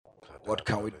What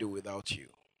can we do without you?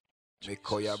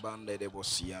 Mekoyabande de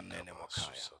bosian nene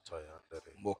mokaya.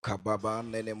 Mokababa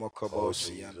nene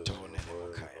mokobosianto nene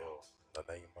mokaya.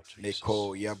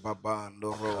 Meko yababa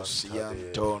noro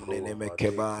sianto nene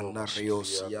mekeba nario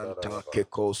sianta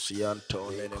keko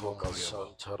sianto nene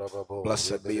mokoyobo.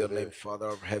 Blessed be your name, Father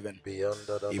of heaven.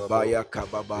 Ibaya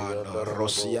kababa no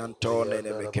rosianto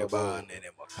nene mekeba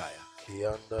nene mokaya.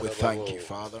 We thank you,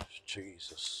 Father.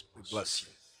 Jesus. We bless you.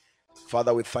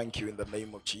 Father, we thank you in the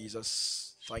name of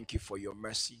Jesus. Thank you for your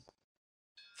mercy.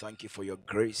 Thank you for your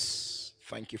grace.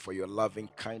 Thank you for your loving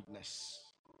kindness.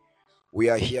 We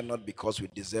are here not because we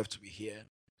deserve to be here.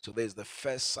 Today is the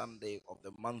first Sunday of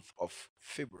the month of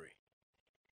February.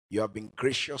 You have been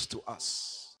gracious to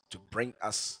us to bring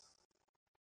us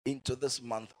into this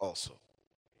month also.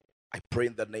 I pray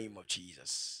in the name of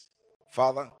Jesus.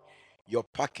 Father, your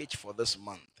package for this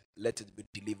month, let it be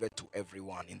delivered to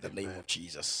everyone in the name of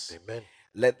Jesus. Amen.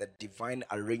 Let the divine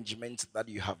arrangement that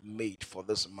you have made for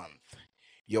this month,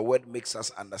 your word makes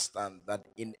us understand that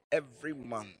in every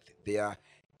month there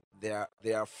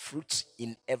are fruits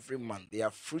in every month. There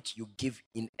are fruits you give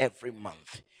in every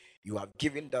month. You have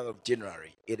given that of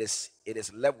January. It is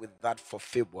left with that for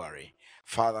February.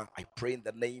 Father, I pray in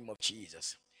the name of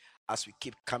Jesus, as we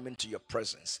keep coming to your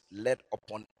presence, let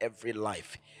upon every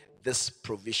life this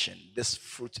provision, this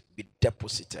fruit be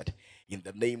deposited in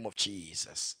the name of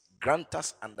Jesus. Grant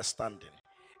us understanding.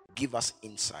 Give us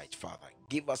insight, Father.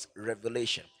 Give us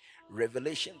revelation.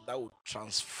 Revelation that will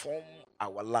transform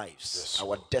our lives,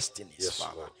 our destinies, Yes,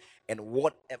 Father, Lord. and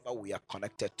whatever we are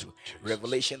connected to. Jesus.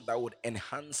 Revelation that would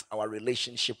enhance our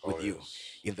relationship with you Yes.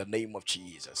 in the name of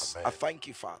Jesus. Amen. I thank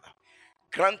you, Father.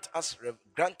 Grant us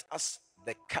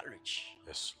the courage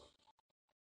Yes, Lord.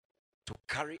 to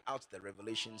carry out the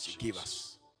revelations you give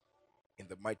us in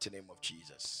the mighty name of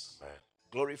Jesus. Amen.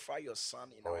 Glorify your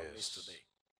Son in our midst Yes. today.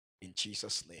 In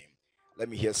Jesus' name. Let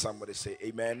me hear somebody say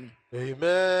amen.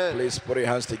 Amen. Please put your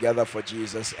hands together for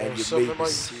Jesus and you may be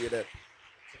seated.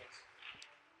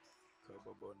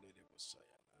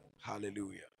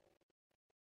 Hallelujah.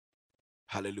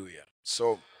 Hallelujah.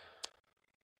 So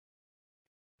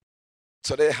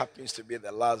today happens to be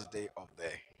the last day of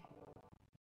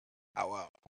our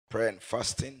prayer and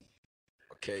fasting.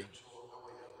 Okay.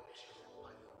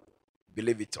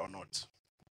 Believe it or not.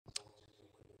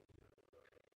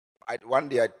 One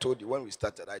day I told you, when we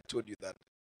started, I told you that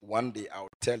one day I'll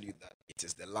tell you that it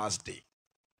is the last day.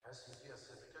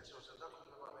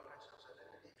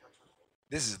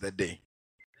 This is the day.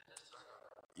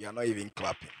 You are not even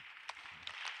clapping.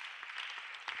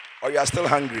 Or you are still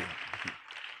hungry.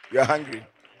 You are hungry.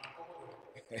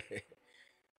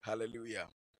 Hallelujah.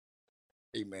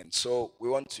 Amen. So we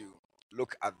want to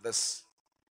look at this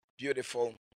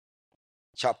beautiful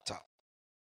chapter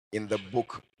in the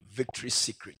book Victory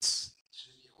Secrets.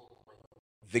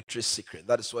 Victory Secret.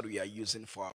 That is what we are using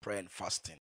for our prayer and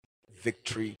fasting.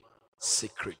 Victory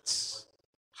Secrets.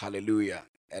 Hallelujah.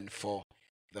 And for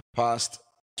the past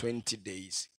 20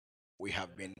 days, or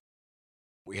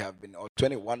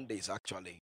 21 days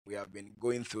actually, we have been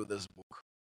going through this book.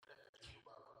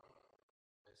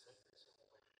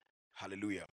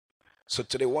 Hallelujah. So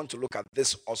today we want to look at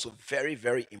this also very,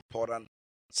 very important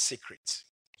secret.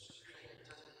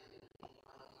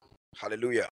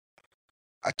 Hallelujah.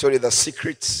 I told you the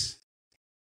secrets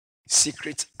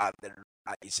are they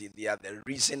are the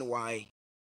reason why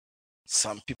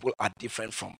some people are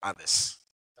different from others.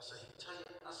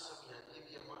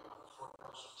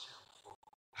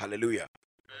 Hallelujah.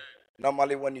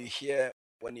 Normally when you hear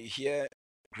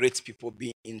great people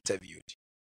being interviewed,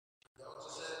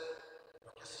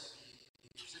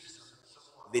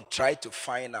 they try to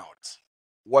find out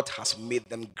what has made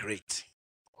them great.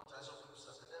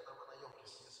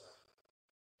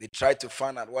 They try to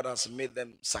find out what has made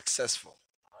them successful.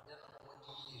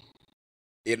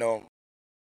 You know,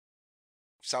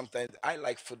 sometimes I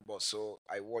like football, so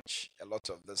I watch a lot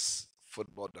of this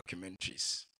football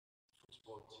documentaries.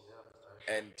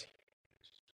 And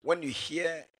when you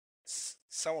hear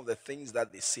some of the things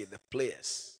that they say, the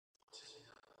players,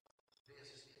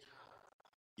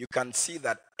 you can see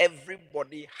that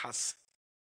everybody has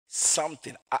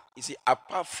something. You see,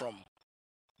 apart from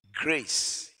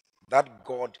grace that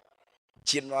God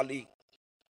generally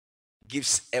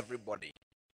gives everybody.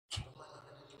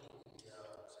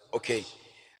 Okay,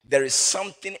 there is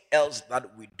something else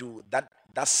that we do that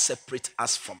separates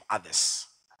us from others.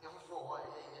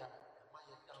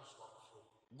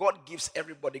 God gives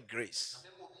everybody grace.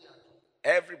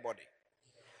 Everybody.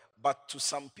 But to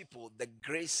some people, the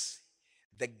grace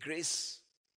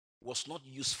was not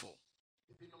useful.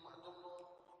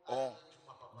 Or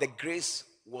the grace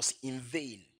was in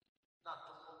vain.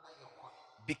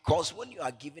 Because when you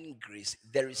are given grace,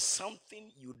 there is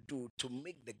something you do to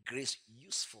make the grace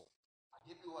useful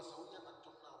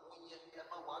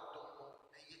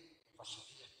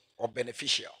or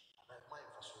beneficial.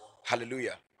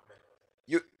 Hallelujah.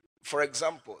 You, for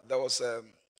example, there was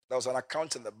an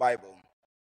account in the Bible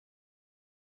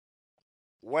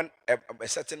when a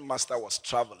certain master was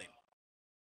traveling.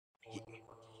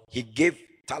 He gave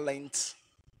talents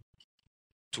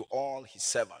to all his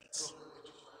servants.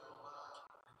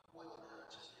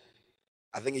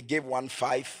 I think he gave one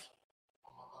 5,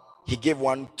 he gave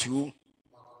one 2,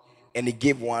 and he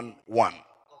gave one 1.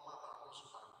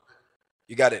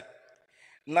 You got it?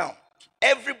 Now,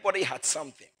 everybody had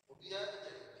something.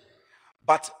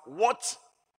 But what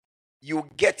you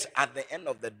get at the end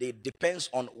of the day depends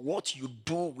on what you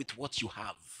do with what you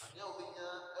have.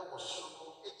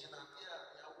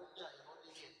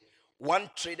 One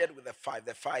traded with a 5.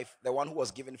 The one who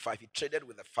was given 5, he traded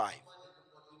with a 5.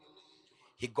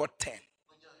 He got 10.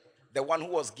 The one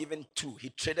who was given 2,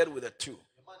 he traded with a 2.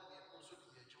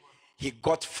 He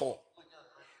got 4.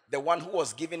 The one who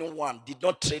was given 1 did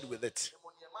not trade with it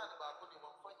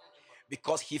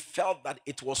because he felt that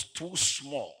it was too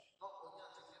small.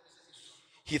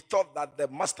 He thought that the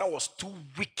master was too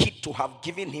wicked to have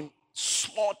given him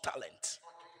small talent.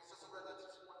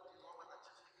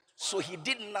 So he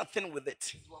did nothing with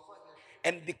it.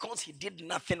 And because he did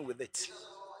nothing with it,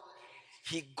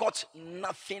 he got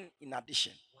nothing in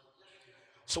addition.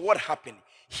 So what happened?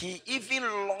 He even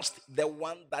lost the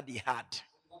one that he had.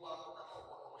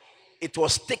 It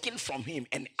was taken from him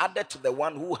and added to the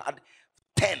one who had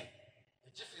 10.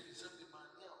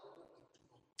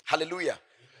 Hallelujah.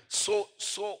 So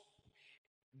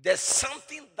there's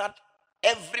something that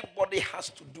everybody has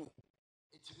to do.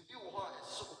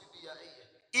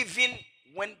 Even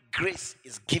when grace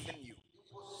is given you.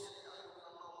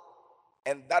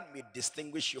 And that may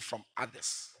distinguish you from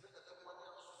others.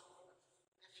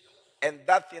 And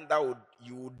that thing that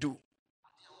you will do,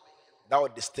 that will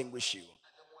distinguish you,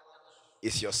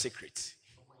 is your secret.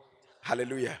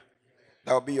 Hallelujah.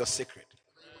 That will be your secret.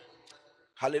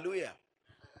 Hallelujah.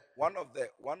 One of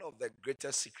the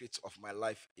greatest secrets of my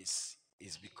life is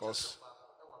because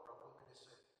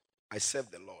I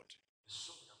serve the Lord.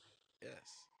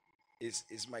 Yes.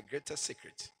 Is my greatest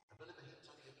secret.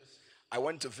 I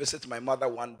went to visit my mother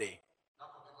one day.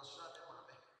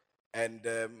 And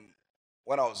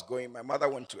when I was going, my mother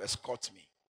went to escort me.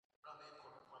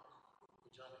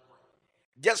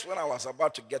 Just when I was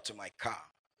about to get to my car,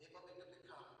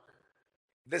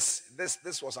 this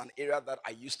was an area that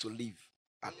I used to live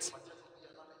at.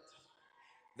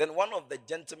 Then one of the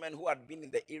gentlemen who had been in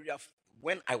the area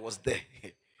when I was there,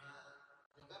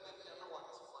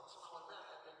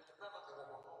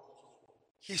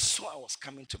 he saw I was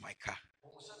coming to my car.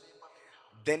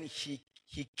 Then he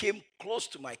came close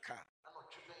to my car.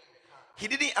 He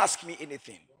didn't ask me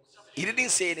anything. He didn't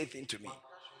say anything to me.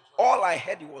 All I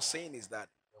heard he was saying is that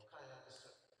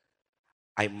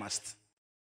I must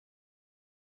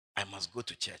go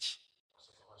to church.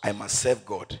 I must serve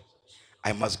God.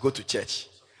 I must go to church.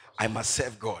 I must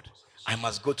serve God. I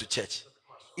must go to church.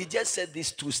 He just said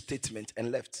these 2 statements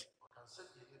and left.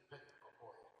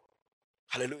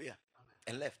 Hallelujah.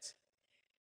 And left.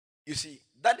 You see,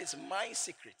 that is my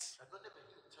secret.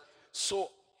 So,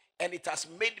 and it has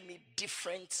made me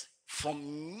different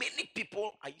from many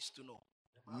people I used to know.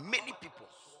 Many people.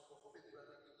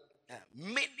 Yeah,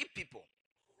 many people.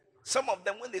 Some of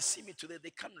them, when they see me today, they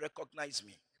can't recognize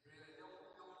me.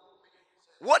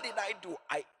 What did I do?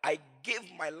 I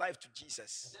gave my life to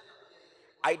Jesus.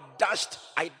 I dashed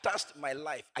my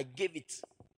life. I gave it.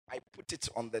 I put it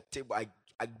on the table.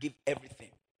 I give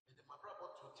everything.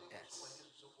 Yes.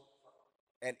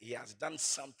 And he has done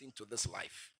something to this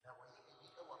life.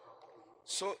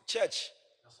 So, church,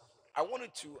 I want you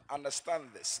to understand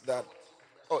this, that,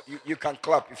 you can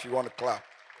clap if you want to clap.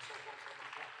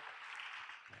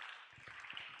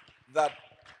 That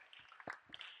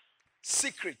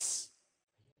secrets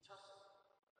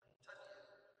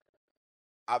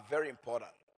are very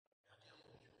important.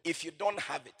 If you don't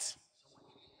have it,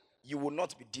 you will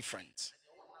not be different.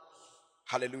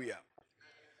 Hallelujah.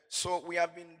 So we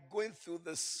have been going through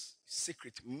this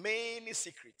secret, many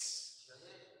secrets.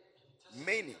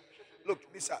 Many.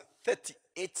 Look, these are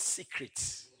 38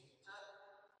 secrets.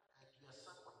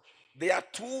 They are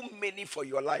too many for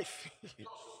your life.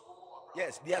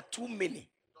 Yes, they are too many.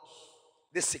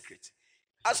 This secret.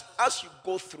 As you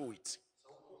go through it,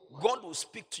 God will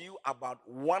speak to you about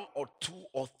 1 or 2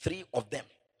 or 3 of them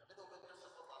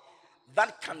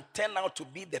that can turn out to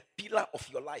be the pillar of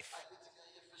your life.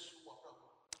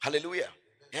 Hallelujah.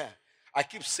 Yeah. I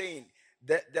keep saying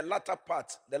The latter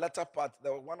part,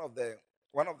 one of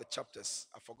the chapters,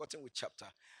 I've forgotten which chapter,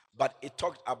 but it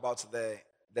talked about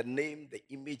the name, the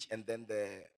image, and then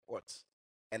the what?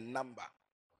 And number.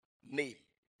 Name,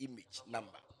 image,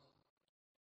 number.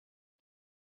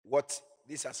 What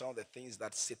these are some of the things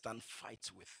that Satan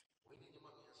fights with.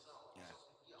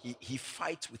 Yeah. He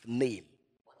fights with name.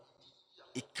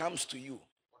 It comes to you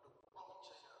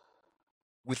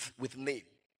with name.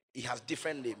 He has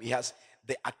different name. He has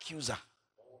the accuser.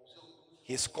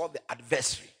 He's called the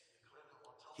adversary.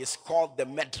 He's called the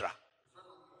murderer.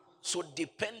 So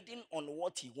depending on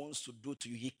what he wants to do to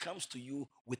you, he comes to you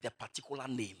with a particular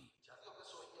name.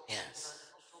 Yes.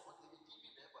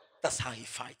 That's how he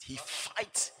fights. He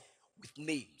fights with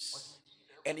names.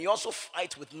 And he also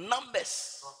fights with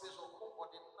numbers.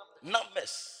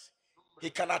 Numbers. He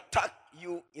can attack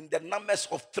you in the numbers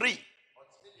of 3.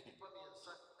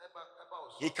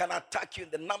 He can attack you in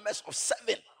the numbers of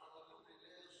 7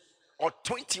 or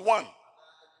 21.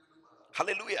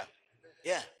 Hallelujah.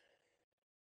 Yeah.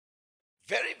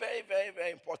 Very, very, very,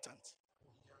 very important.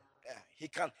 Yeah. He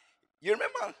can, you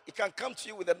remember, he can come to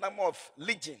you with the number of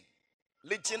legion.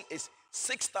 Legion is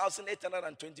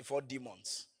 6,824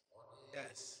 demons.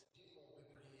 Yes.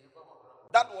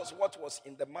 That was what was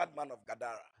in the madman of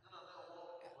Gadara.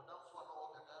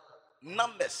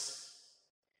 Numbers.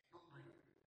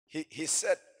 He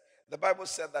said, the Bible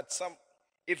said that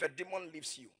if a demon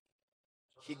leaves you,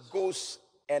 he goes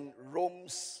and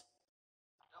roams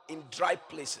in dry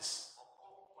places.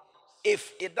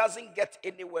 If it doesn't get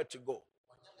anywhere to go,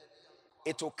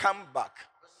 it will come back.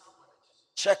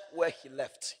 Check where he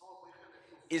left.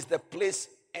 Is the place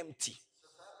empty?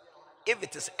 If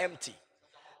it is empty,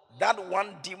 that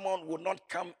one demon will not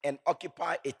come and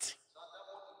occupy it.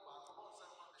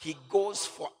 He goes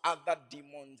for other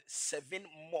demons, 7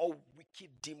 more wicked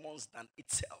demons than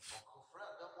itself.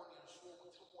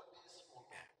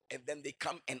 And then they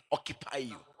come and occupy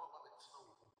you.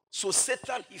 So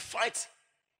Satan, he fights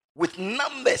with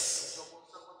numbers.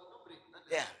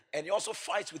 Yeah. And he also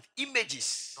fights with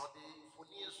images.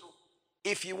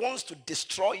 If he wants to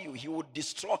destroy you, he will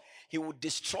destroy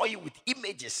you with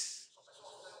images.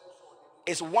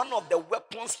 It's one of the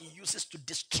weapons he uses to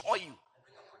destroy you.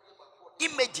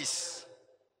 Images.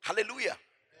 Hallelujah.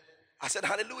 I said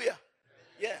hallelujah.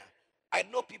 Yeah. I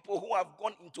know people who have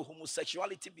gone into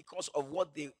homosexuality because of what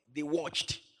they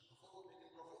watched.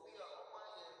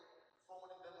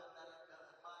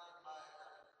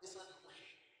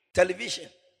 Television,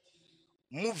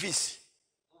 movies,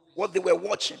 what they were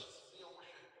watching.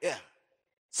 Yeah.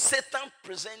 Satan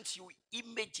presents you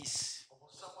images.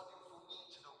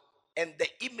 And the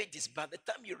images, by the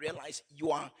time you realize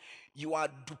you are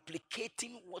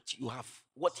duplicating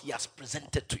what he has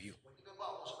presented to you.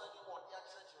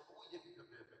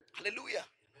 Hallelujah.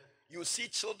 You see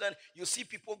children, you see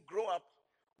people grow up.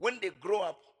 When they grow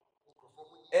up,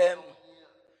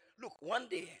 look, one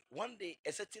day,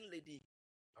 a certain lady,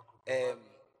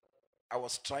 I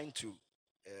was trying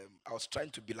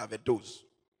to beloved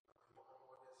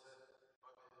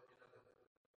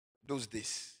those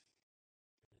days.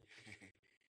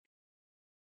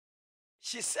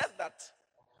 She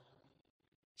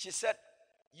said,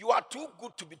 you are too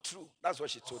good to be true. That's what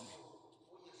she told me.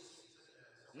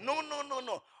 No.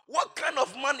 What kind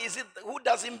of man is it who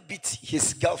doesn't beat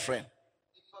his girlfriend?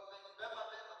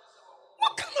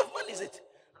 What kind of man is it?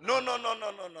 No.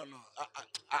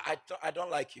 I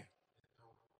don't like you.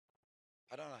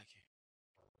 I don't like you.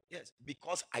 Yes,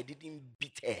 because I didn't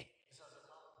beat her.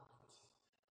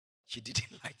 She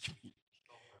didn't like me.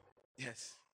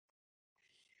 Yes.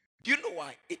 Do you know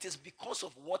why? It is because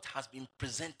of what has been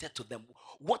presented to them.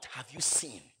 What have you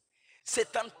seen?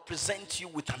 Satan presents you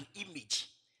with an image.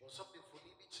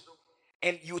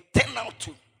 And you turn out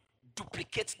to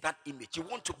duplicate that image. You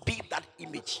want to be that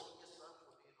image.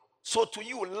 So to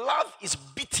you, love is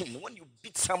beating. When you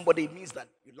beat somebody, it means that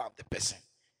you love the person.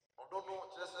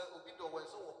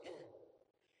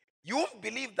 You won't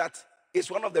believe that it's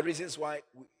one of the reasons why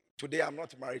today I'm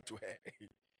not married to her.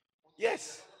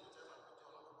 Yes.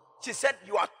 She said,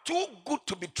 you are too good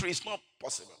to be true. It's not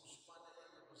possible.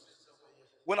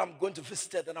 When I'm going to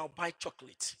visit her, then I'll buy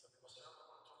chocolate.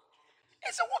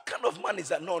 I said, what kind of man is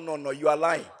that? No, you are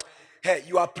lying. Hey,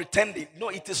 you are pretending. No,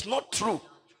 it is not true.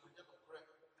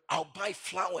 I'll buy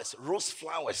flowers, rose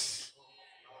flowers.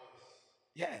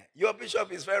 Yeah, your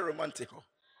bishop is very romantic.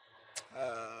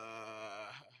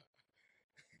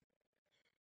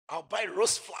 I'll buy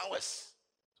rose flowers.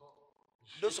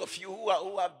 Those of you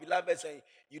who have beloveds and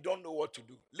you don't know what to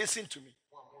do, listen to me.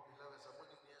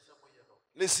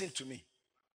 Listen to me.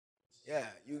 Yeah,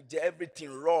 you do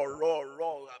everything raw.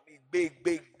 I mean,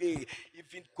 big.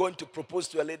 going to propose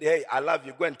to a lady, hey, I love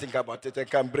you, go and think about it and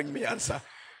can bring me answer.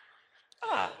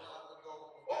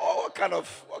 Oh, what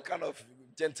kind of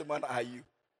gentleman are you?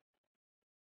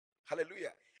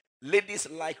 Hallelujah. Ladies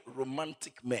like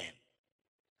romantic men.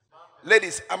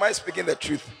 Ladies, am I speaking the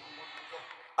truth?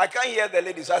 I can't hear the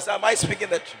ladies. I said, am I speaking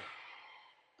the truth?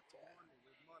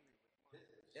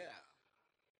 Yeah.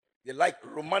 They like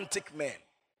romantic men.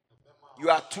 You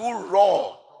are too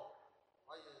raw.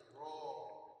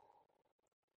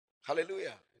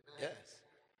 Hallelujah. Yes.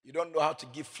 You don't know how to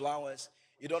give flowers.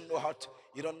 You don't know how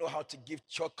to give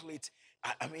chocolate.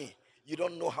 I mean, you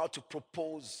don't know how to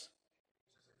propose.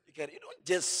 You don't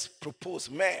just propose,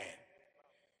 man.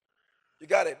 You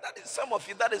got it. That is some of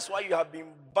you. That is why you have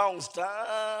been bounced.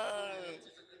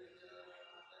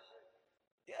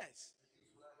 Yes.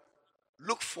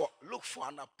 Look for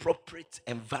an appropriate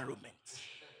environment.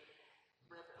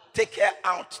 Take her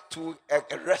out to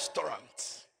a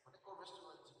restaurant.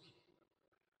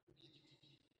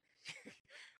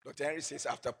 Dr. Henry says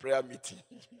after prayer meeting.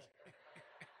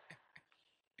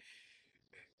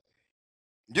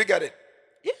 You get it?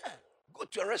 Yeah. Go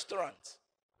to a restaurant.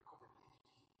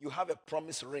 You have a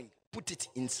promise ring. Put it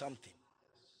in something.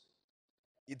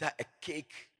 Either a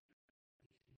cake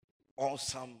or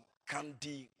some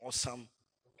candy or some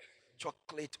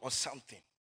chocolate or something.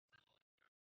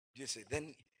 You say,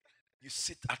 then you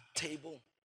sit at table.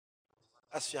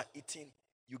 As you are eating,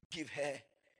 you give her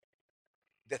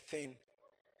the thing.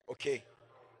 Okay.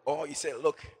 Or you say,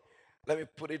 look, let me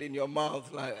put it in your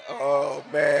mouth. Like, oh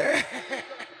man.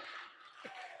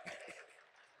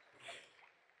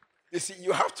 You see,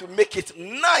 you have to make it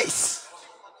nice.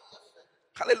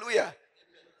 Hallelujah.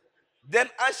 Then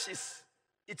as she's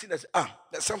eating, there's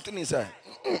something inside.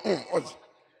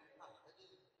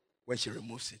 When she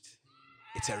removes it,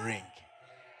 it's a ring.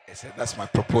 I said, that's my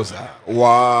proposal.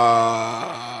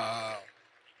 Wow.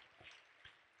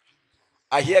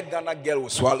 I hear Ghana girl will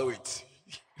swallow it.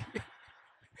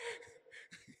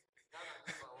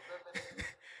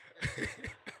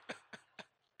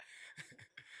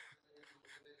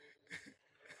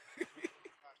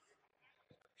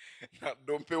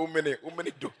 Don't pay women,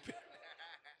 don't pay.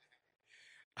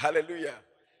 Hallelujah.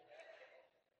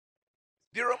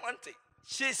 Be romantic.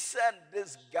 She said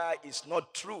this guy is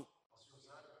not true.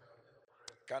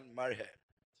 Can't marry her.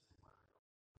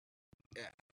 Yeah.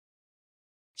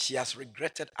 She has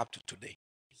regretted up to today.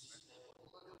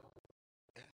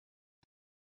 Yeah.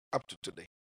 Up to today.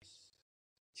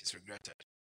 She's regretted.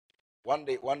 One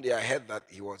day I heard that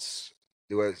there was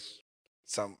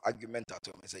some argument at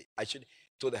home. I said,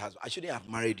 told the husband, I shouldn't have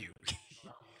married you.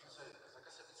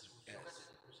 Yes.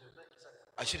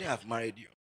 I shouldn't have married you.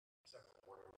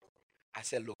 I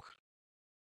said, look,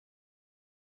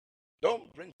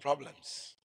 don't bring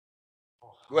problems.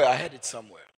 Well, I heard it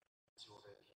somewhere.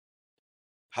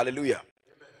 Hallelujah.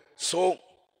 So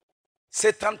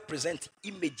Satan presents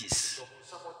images.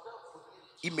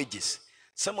 Images.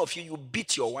 Some of you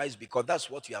beat your wives because that's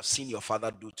what you have seen your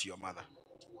father do to your mother.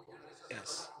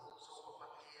 Yes.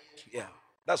 Yeah.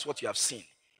 That's what you have seen.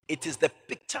 It is the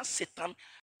picture Satan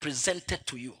presented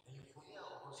to you.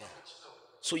 Yeah.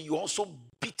 So you also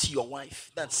beat your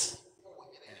wife. Yes.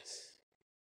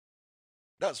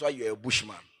 That's why you're a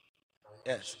bushman.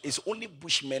 Yes. It's only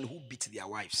bushmen who beat their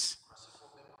wives.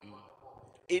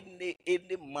 Any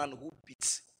man who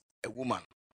beats a woman,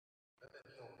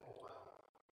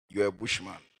 you're a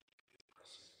bushman.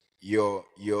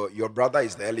 Your brother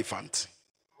is the elephant.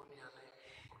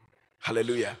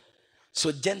 Hallelujah.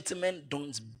 So gentlemen,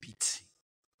 don't beat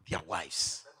their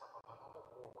wives.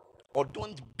 Or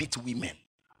don't beat women.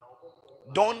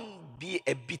 Don't be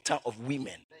a beater of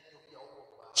women.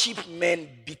 Cheap men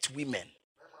beat women.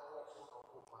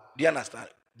 Do you understand?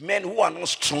 Men who are not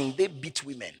strong, they beat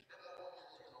women.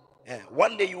 Yeah.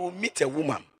 One day you will meet a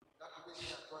woman.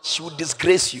 She will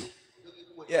disgrace you.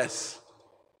 Yes.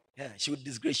 Yeah, she will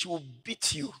disgrace. She will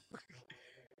beat you.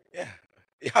 Yeah.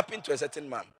 It happened to a certain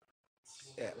man.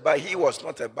 Yeah. But he was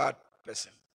not a bad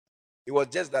person. It was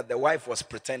just that the wife was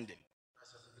pretending.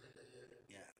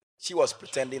 Yeah. She was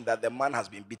pretending that the man has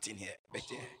been beating her.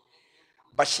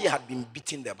 But she had been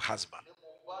beating the husband.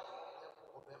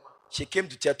 She came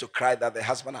to church to cry that the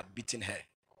husband had beaten her.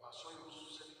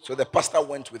 So the pastor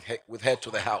went with her to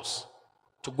the house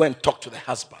to go and talk to the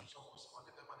husband.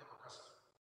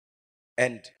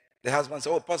 And the husband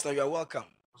said, oh, pastor, you are welcome.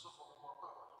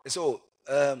 So,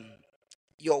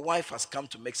 your wife has come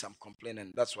to make some complaint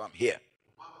and that's why I'm here.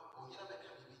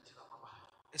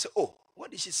 He said, oh, what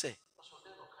did she say?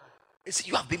 He said,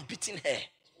 you have been beating her.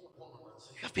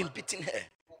 You have been beating her.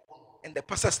 And the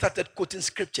pastor started quoting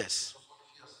scriptures.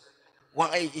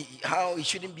 How he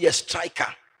shouldn't be a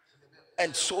striker.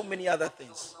 and so many other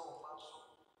things.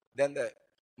 Then the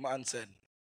man said,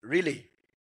 really?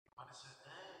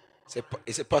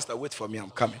 He said, Pastor, wait for me, I'm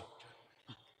coming.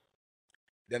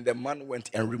 Then the man went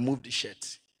and removed the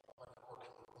shirt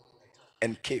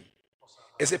and came.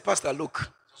 He said, Pastor, look.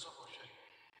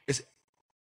 He said,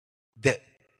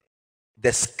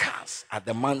 the scars at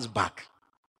the man's back.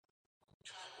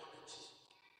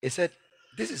 He said,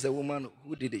 this is the woman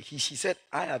who did it. She said,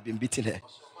 I have been beating her.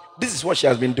 This is what she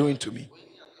has been doing to me.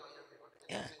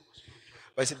 Yeah.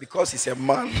 But I said, because he's a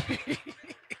man.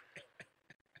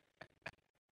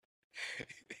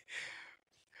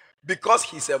 Because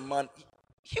he's a man,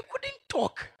 he couldn't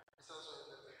talk.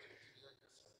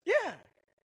 Yeah.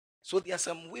 So there are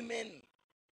some women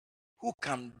who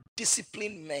can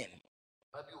discipline men.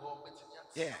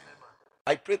 Yeah.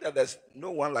 I pray that there's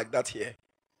no one like that here.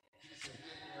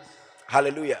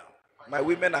 Hallelujah. My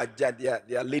women are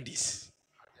they are ladies.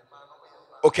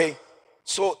 Okay.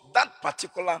 So that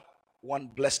particular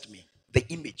one blessed me. The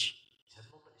image.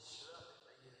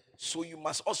 So you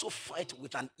must also fight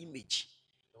with an image.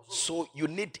 So you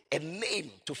need a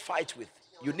name to fight with.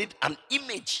 You need an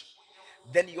image.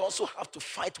 Then you also have to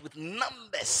fight with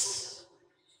numbers.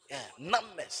 Yeah,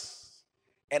 numbers.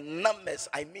 And numbers,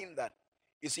 I mean that.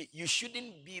 You see, you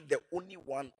shouldn't be the only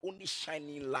one, only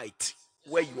shining light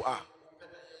where you are.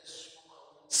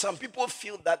 Some people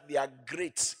feel that they are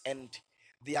great and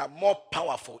they are more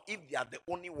powerful if they are the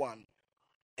only one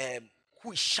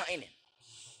who is shining.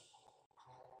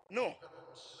 No,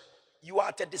 you are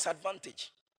at a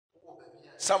disadvantage.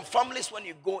 Some families, when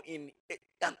you go in,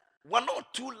 and one or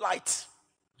two lights,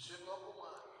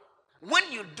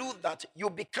 when you do that, you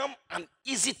become an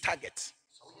easy target.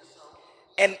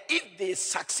 And if they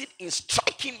succeed in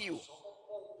striking you,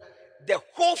 the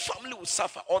whole family will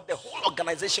suffer, or the whole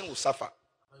organization will suffer.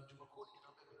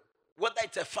 Whether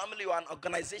it's a family or an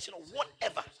organization or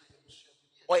whatever,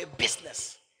 or a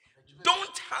business.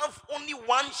 Don't have only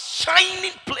one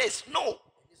shining place. No.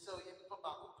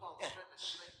 Yeah.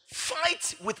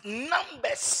 Fight with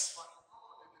numbers.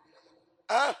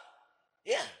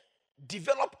 Yeah.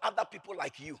 Develop other people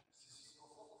like you.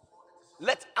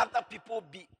 Let other people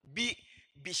be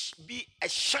a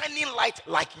shining light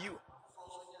like you.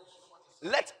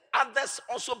 Let others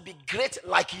also be great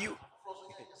like you.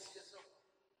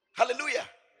 Hallelujah.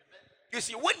 You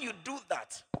see, when you do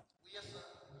that,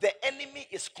 the enemy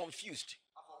is confused.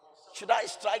 Should I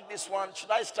strike this one? Should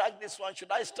I strike this one?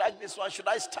 Should I strike this one? Should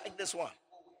I strike this one?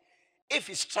 If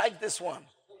he strikes this one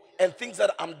and thinks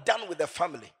that I'm done with the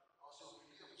family,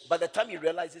 by the time he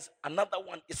realizes another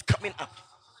one is coming up.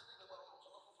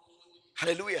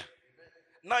 Hallelujah.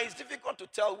 Now it's difficult to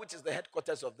tell which is the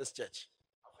headquarters of this church.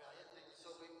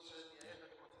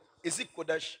 Is it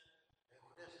Kodesh?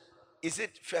 Is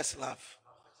it First Love?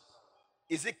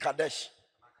 Is it Kadesh?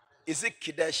 Is it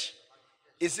Kidesh?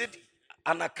 Is it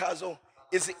Anakazo?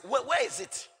 Is it where is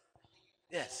it?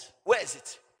 Yes, where is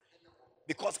it?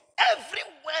 Because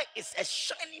everywhere is a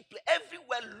shining place.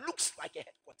 Everywhere looks like a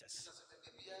headquarters.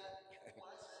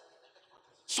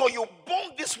 So you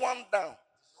bomb this one down,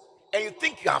 and you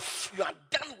think you are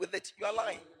done with it. You are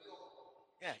lying.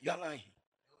 Yeah, you are lying.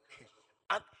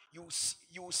 And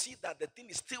you will see that the thing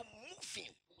is still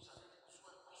moving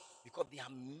because there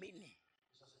are many.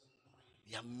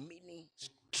 There are many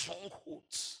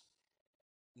strongholds.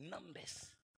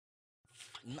 Numbers.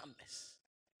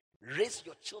 Raise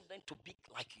your children to be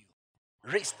like you.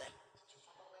 Raise them.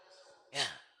 Yeah.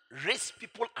 Raise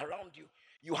people around you.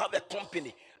 You have a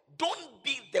company. Don't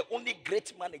be the only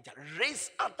great manager. Raise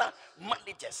other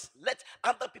managers. Let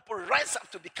other people rise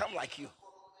up to become like you.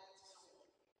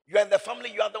 You are in the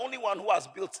family. You are the only one who has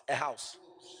built a house.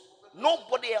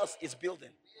 Nobody else is building.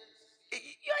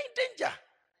 You are in danger.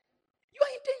 You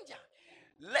are in danger.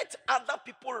 Let other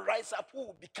people rise up who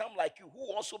will become like you,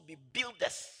 who also be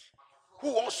builders,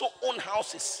 who also own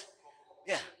houses.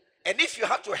 Yeah. And if you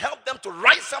have to help them to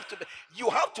rise up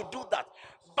you have to do that.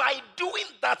 By doing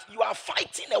that, you are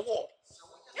fighting a war.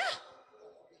 Yeah.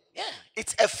 Yeah.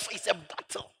 It's a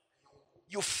battle.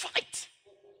 You fight.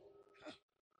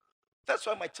 That's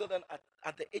why my children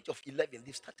at the age of 11,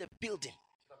 they started building.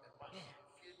 Yeah.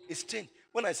 It's changed.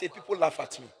 When I say people laugh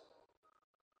at me,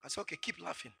 I say, okay, keep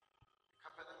laughing.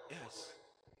 Yes.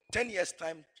 10 years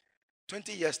time,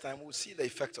 20 years time, we'll see the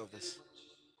effect of this.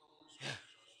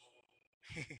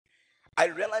 Yeah. I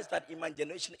realized that in my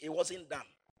generation, it wasn't done.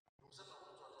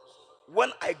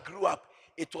 When I grew up,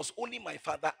 it was only my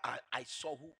father I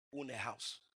saw who owned a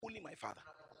house. Only my father.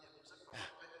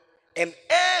 And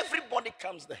everybody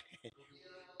comes there.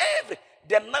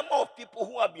 The number of people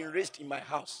who have been raised in my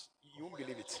house, you won't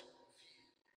believe it.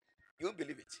 You won't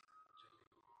believe it.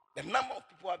 The number of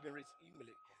people have been raised.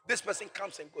 This person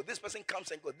comes and go. This person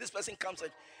comes and go. This person comes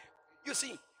and you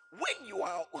see, when you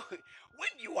are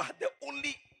the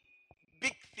only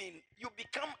big thing, you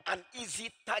become an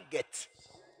easy target.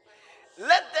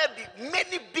 Let there be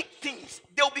many big things.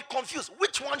 They'll be confused.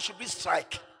 Which one should we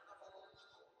strike?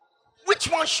 Which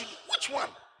one?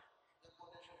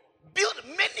 Build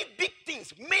many big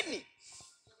things. Many.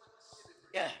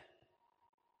 Yeah.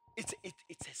 It's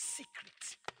a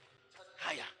secret.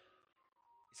 Higher.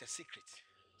 It's a secret.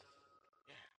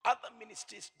 Yeah. Other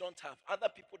ministries don't have. Other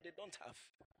people, they don't have.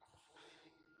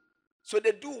 So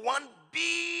they do one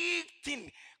big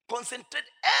thing. Concentrate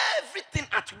everything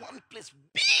at one place.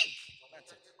 Big.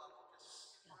 That's it.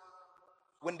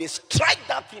 When they strike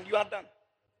that thing, you are done.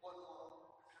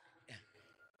 Yeah.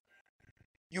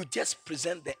 You just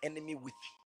present the enemy with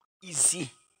easy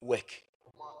work.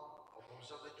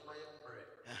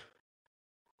 Yeah.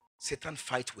 Satan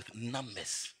fights with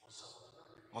numbers.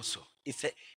 Also,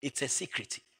 it's a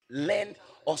secret. Learn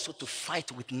also to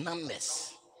fight with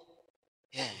numbers.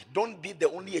 Yeah. Don't be the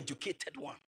only educated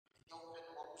one.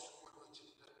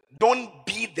 Don't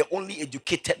be the only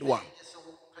educated one.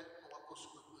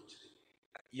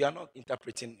 You are not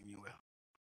interpreting me well.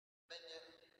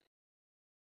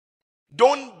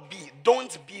 Don't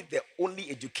be the only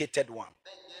educated one.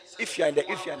 If you're in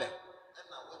the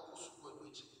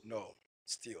no,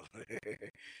 still.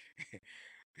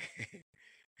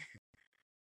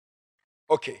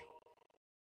 Okay.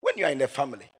 When you are in a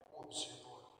family,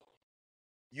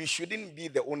 you shouldn't be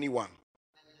the only one.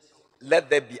 Let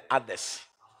there be others.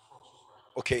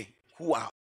 Okay, who are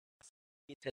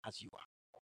educated as you are.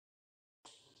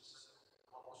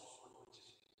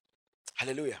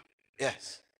 Hallelujah.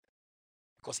 Yes.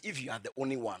 Because if you are the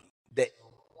only one,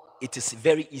 it is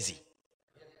very easy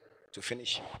to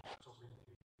finish you.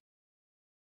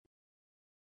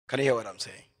 Can you hear what I'm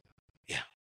saying? Yeah.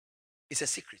 It's a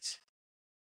secret.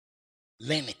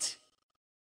 Learn it.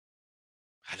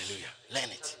 Hallelujah.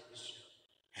 Learn it.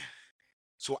 Yeah.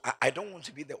 So I don't want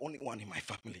to be the only one in my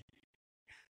family.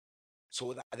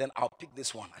 So then I'll pick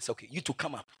this one. I say, okay, you two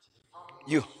come up.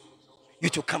 You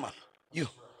two come up. You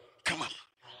come up.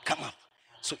 Come up.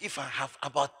 So if I have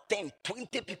about 10,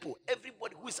 20 people,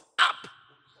 everybody who is up,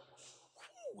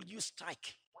 who will you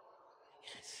strike?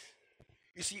 Yes.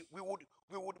 You see, we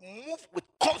would move with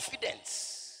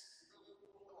confidence.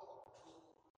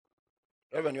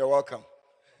 Reverend, you're welcome.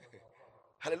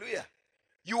 Hallelujah.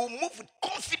 You will move with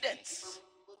confidence.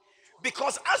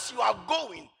 Because as you are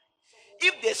going,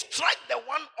 if they strike the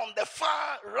one on the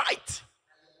far right,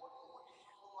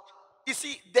 you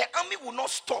see, the army will not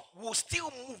stop, will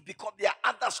still move because there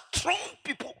are other strong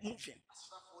people moving.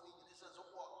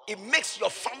 It makes your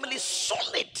family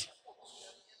solid.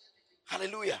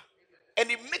 Hallelujah. And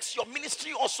it makes your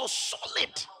ministry also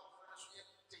solid.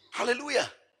 Hallelujah.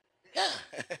 Yeah.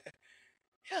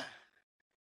 Yeah.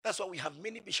 That's why we have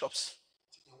many bishops.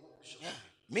 Yeah.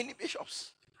 Many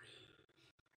bishops.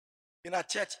 In our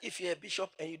church, if you're a bishop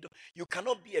and you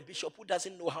cannot be a bishop who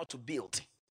doesn't know how to build.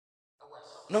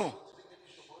 No.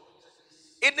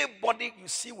 Anybody you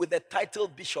see with the title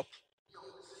bishop,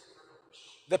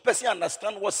 the person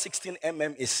understand what 16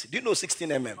 mm is. Do you know 16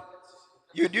 mm?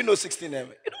 Do you know 16 mm?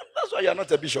 That's why you're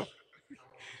not a bishop.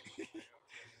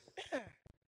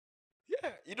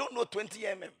 Yeah. You don't know 20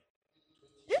 mm.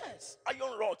 Yes.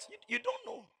 Iron rods. You don't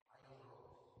know.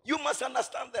 You must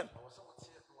understand them.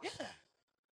 Yeah.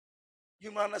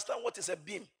 You must understand what is a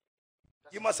beam.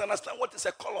 You must understand what is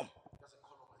a column.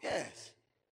 Yes.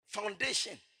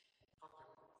 Foundation.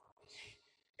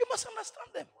 You must understand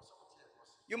them.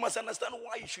 You must understand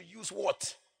why you should use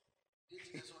what.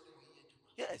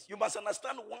 Yes. You must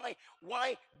understand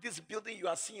why this building you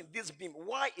are seeing, this beam,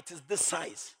 why it is this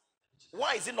size.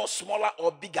 Why is it not smaller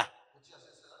or bigger?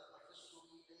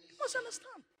 You must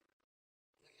understand.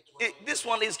 This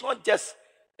one is not just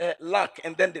luck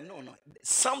and then no.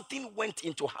 Something went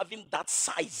into having that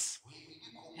size.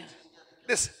 Yeah.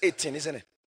 This 18, isn't it?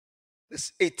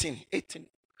 This 18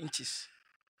 inches.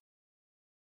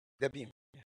 The beam.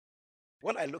 Yeah.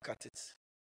 When I look at it,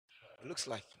 it looks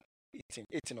like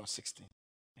 18 or 16.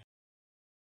 Yeah.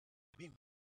 Beam.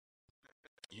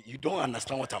 You don't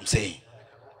understand what I'm saying.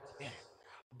 Yeah.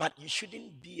 But you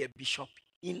shouldn't be a bishop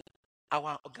in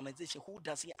our organization who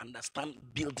doesn't understand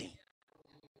building.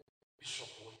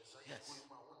 Yes.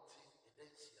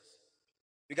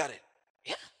 You got it?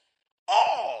 Yeah.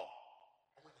 Oh.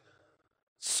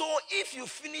 So if you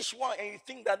finish one and you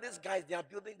think that these guys they are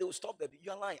building, they will stop there.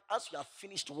 You're lying. As you have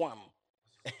finished one,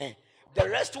 the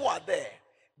rest who are there,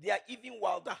 they are even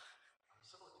wilder.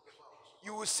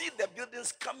 You will see the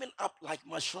buildings coming up like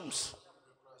mushrooms.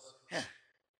 Yeah.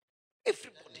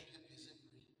 Everybody.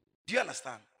 Do you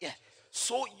understand? Yeah.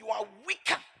 So you are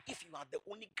weaker if you are the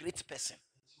only great person.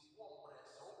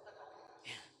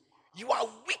 You are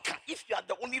weaker if you are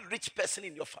the only rich person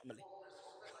in your family.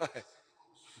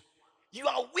 You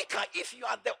are weaker if you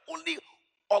are the only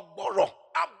ogboro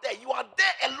up there. You are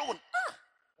there alone.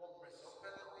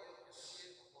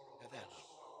 You're there alone.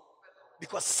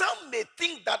 Because some may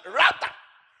think that rather,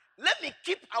 let me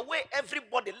keep away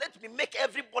everybody. Let me make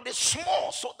everybody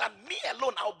small so that me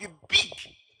alone, I'll be big.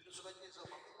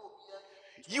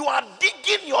 You are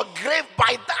digging your grave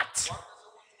by that.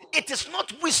 It is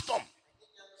not wisdom.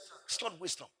 It's not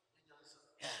wisdom.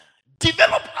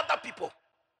 Develop other people.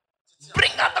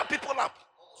 Bring other people up.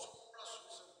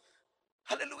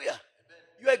 Hallelujah.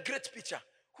 You're a great preacher.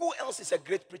 Who else is a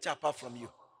great preacher apart from you?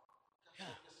 Yeah.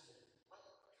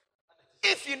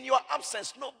 If in your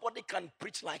absence nobody can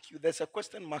preach like you, there's a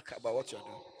question mark about what you're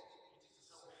doing.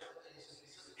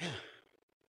 Yeah.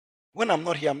 When I'm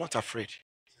not here, I'm not afraid.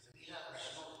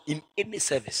 In any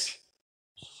service.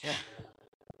 Yeah.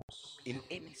 In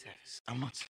any service. I'm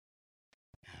not.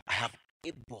 I have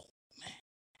a ball. Man.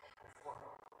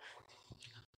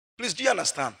 Please, do you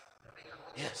understand?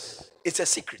 Yes. It's a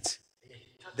secret.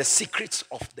 The secrets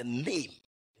of the name,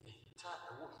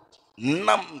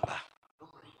 number,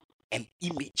 and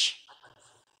image.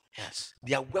 Yes.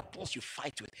 They are weapons you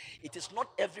fight with. It is not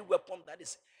every weapon that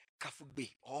is kafugbe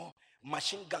or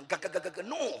machine gun.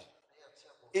 No.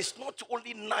 It's not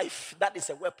only knife that is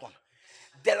a weapon.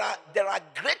 There are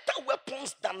greater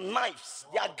weapons than knives.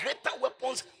 There are greater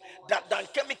weapons than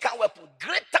chemical weapons.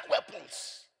 Greater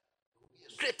weapons.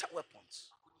 Greater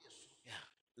weapons.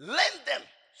 Yeah. Learn them.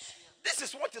 This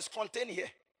is what is contained here.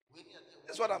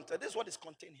 This is what I'm telling. This is what is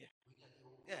contained here.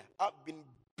 Yeah. I've been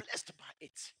blessed by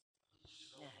it.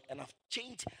 Yeah. And I've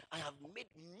changed. I have made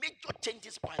major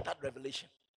changes by that revelation.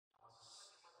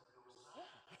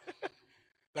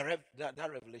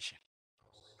 That revelation.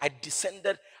 I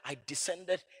descended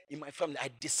in my family. I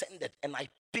descended and I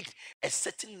picked a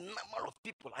certain number of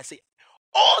people. I say,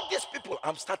 all these people,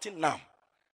 I'm starting now.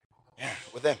 Yeah,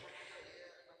 with them.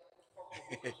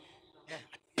 Yeah, I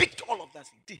picked all of them.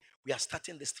 We are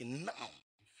starting this thing now.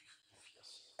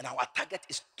 And our target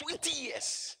is 20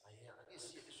 years.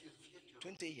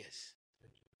 20 years.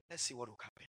 Let's see what will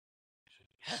happen.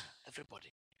 Yeah,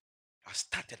 everybody. I've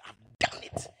started. I've done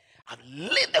it. I've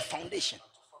laid the foundation.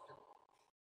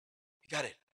 You got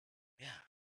it? Yeah.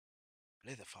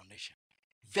 Lay the foundation.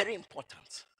 Very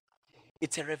important.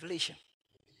 It's a revelation.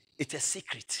 It's a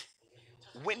secret.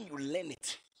 When you learn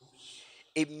it,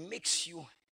 it makes you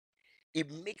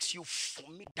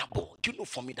formidable. Do you know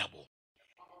formidable?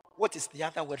 What is the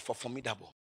other word for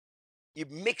formidable? It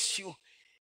makes you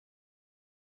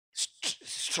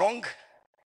strong.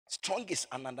 Strong is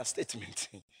an understatement.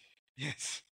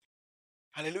 Yes.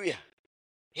 Hallelujah.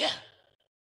 Yeah.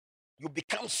 You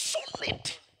become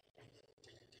solid.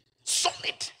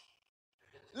 Solid.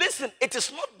 Listen, it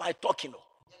is not by talking.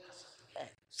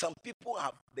 Some people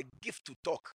have the gift to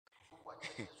talk,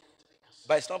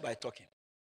 but it's not by talking.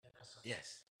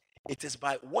 Yes. It is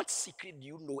by what secret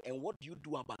you know and what you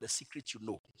do about the secret you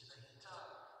know.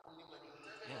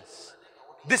 Yes.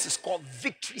 This is called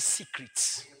victory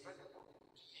secrets.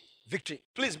 Victory.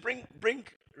 Please bring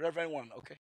Reverend one,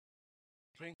 okay?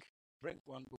 Bring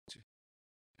one book too.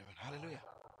 Hallelujah.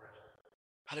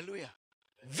 Hallelujah.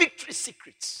 Victory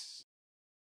secrets.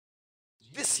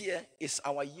 This year is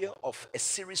our year of a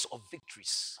series of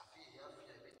victories.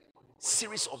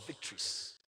 Series of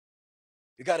victories.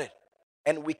 You got it?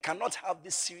 And we cannot have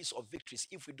this series of victories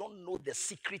if we don't know the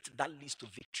secret that leads to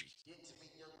victory.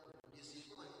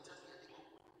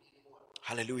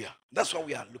 Hallelujah. That's why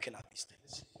we are looking at these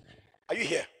things. Are you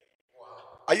here?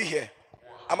 Are you here?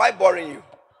 Am I boring you?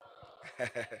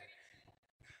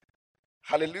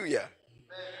 Hallelujah.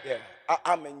 Yeah.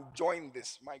 I'm enjoying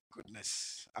this. My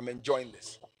goodness. I'm enjoying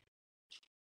this.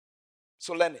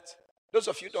 So learn it. Those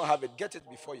of you who don't have it, get it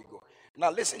before you go.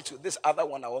 Now listen to this other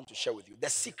one I want to share with you. The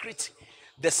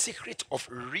secret of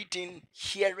reading,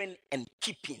 hearing, and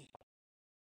keeping.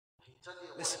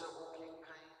 Listen.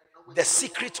 The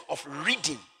secret of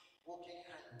reading,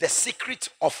 the secret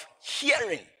of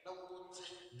hearing,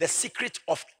 the secret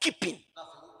of keeping.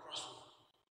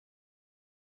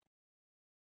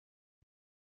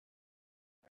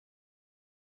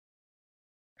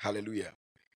 Hallelujah.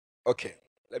 Okay,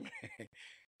 let me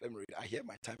read. I hear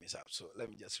my time is up, so let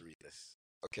me just read this.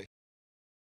 Okay.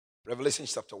 Revelation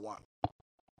chapter 1.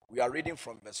 We are reading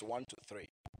from verse 1 to 3.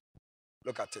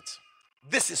 Look at it.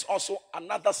 This is also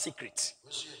another secret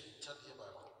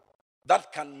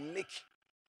that can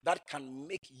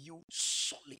make you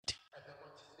solid.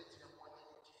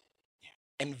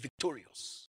 and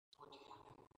victorious.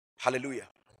 Hallelujah.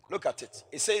 Look at it.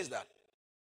 It says that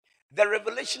the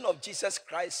revelation of Jesus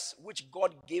Christ, which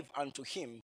God gave unto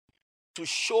him to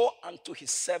show unto his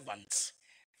servants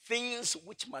things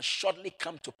which must shortly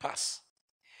come to pass.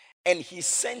 And he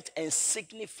sent and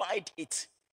signified it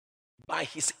by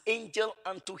his angel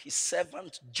unto his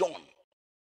servant John.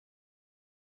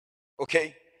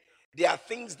 Okay? There are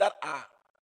things that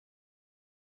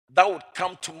would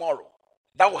come tomorrow,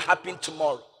 that will happen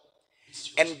tomorrow.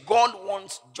 And God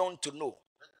wants John to know.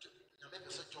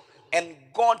 And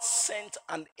God sent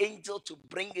an angel to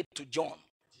bring it to John.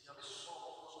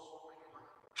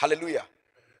 Hallelujah.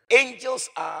 Angels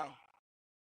are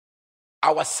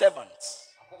our servants.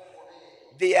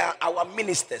 They are our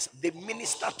ministers. They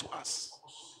minister to us.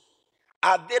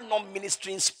 Are they not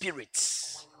ministering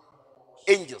spirits?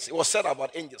 Angels. It was said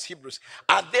about angels, Hebrews.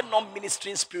 Are they not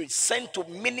ministering spirits sent to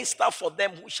minister for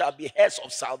them who shall be heirs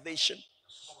of salvation?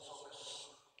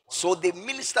 So they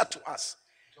minister to us.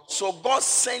 So God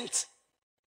sent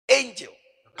an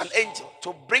angel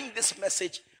to bring this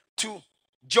message to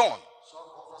John.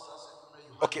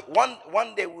 Okay,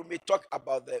 one day we may talk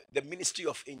about the ministry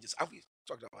of angels. Have we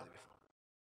talked about it before?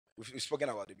 We've spoken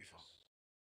about it before.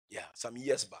 Yeah, some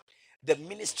years back. The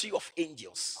ministry of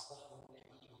angels.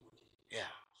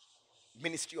 Yeah.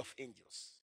 Ministry of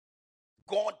angels.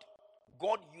 God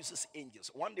uses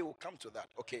angels. One day we'll come to that.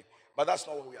 Okay. But that's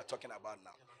not what we are talking about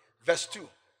now. Verse 2.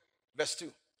 Verse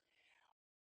 2.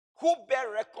 Who bear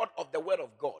record of the word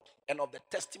of God and of the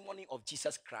testimony of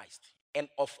Jesus Christ and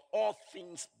of all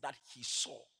things that he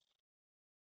saw.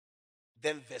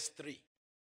 Then verse 3.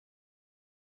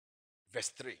 Verse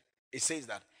 3. It says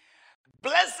that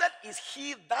blessed is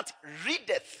he that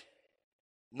readeth.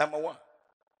 Number 1.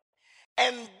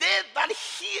 And they that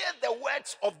hear the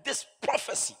words of this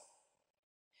prophecy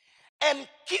and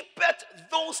keepeth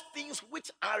those things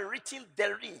which are written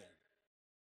therein,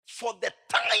 for the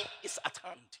time is at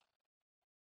hand.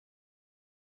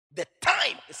 The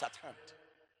time is at hand.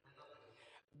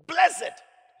 Blessed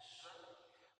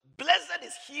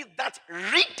is he that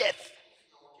readeth.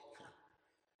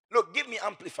 Look, give me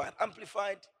Amplified.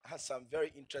 Amplified has some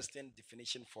very interesting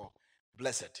definition for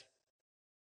blessed.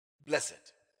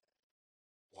 Blessed.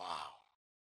 Wow.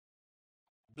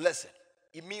 Blessed.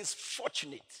 It means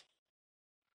fortunate.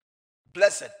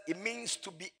 Blessed. It means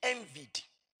to be envied.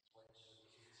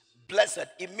 Blessed.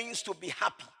 It means to be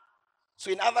happy.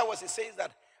 So in other words, it says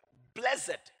that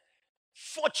blessed,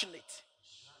 fortunate,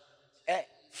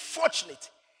 fortunate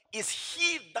is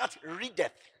he that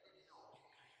readeth.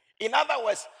 In other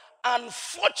words,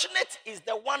 unfortunate is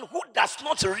the one who does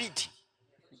not read.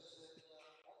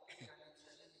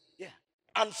 Yeah.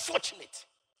 Unfortunate.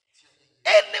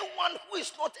 Anyone who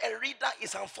is not a reader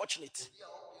is unfortunate.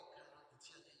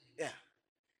 Yeah.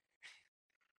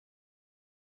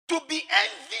 To be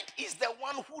envied is the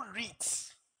one who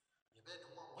reads.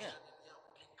 Yeah.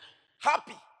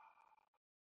 Happy.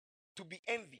 To be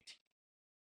envied.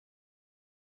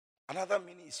 Another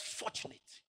meaning is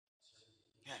fortunate.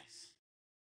 Yes.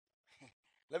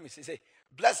 Let me say,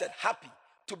 blessed, happy.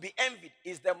 To be envied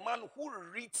is the man who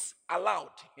reads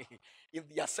aloud in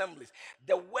the assemblies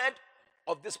the word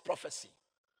of this prophecy.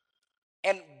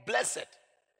 And blessed,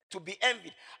 to be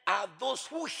envied, are those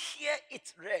who hear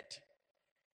it read.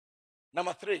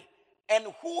 Number 3, and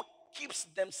who keeps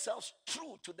themselves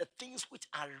true to the things which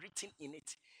are written in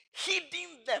it,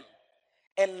 heeding them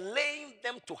and laying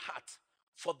them to heart,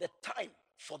 for the time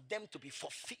for them to be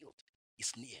fulfilled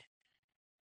is near.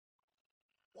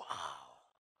 Wow.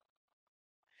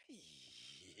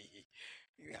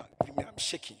 I'm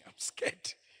shaking. I'm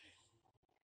scared.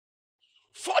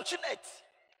 Fortunate.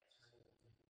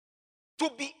 To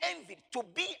be envied. To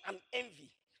be an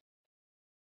envy.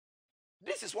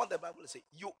 This is what the Bible says.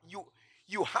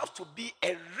 You have to be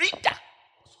a reader.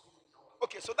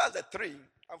 Okay, so that's the 3.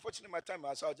 Unfortunately, my time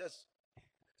is, so I'll just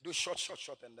do short,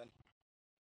 and then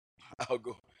I'll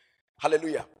go.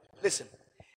 Hallelujah. Listen,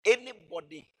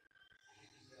 anybody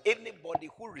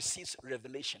who receives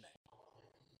revelation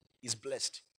is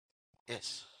blessed.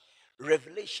 Yes.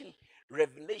 Revelation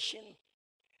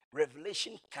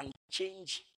can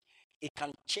change. It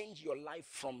can change your life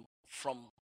from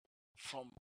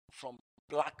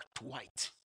black to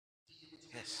white.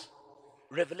 Yes.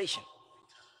 Revelation.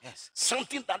 Yes.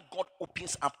 Something that God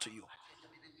opens up to you.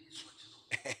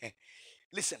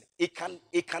 Listen, it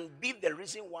can be the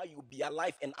reason why you'll be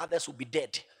alive and others will be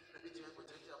dead.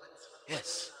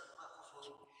 Yes.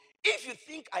 If you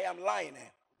think I am lying,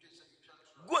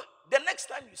 go, the next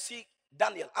time you see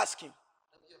Daniel, ask him.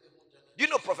 Do you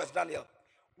know Prophet Daniel?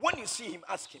 When you see him,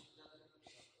 ask him.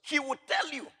 He will tell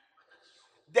you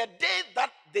the day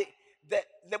that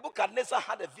Nebuchadnezzar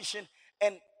had a vision,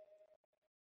 and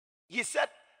he said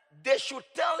they should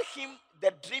tell him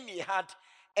the dream he had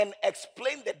and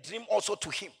explain the dream also to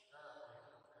him.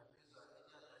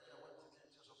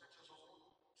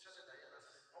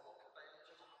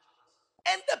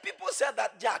 And the people said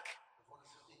that, Jack,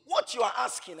 what you are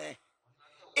asking,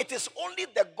 it is only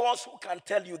the gods who can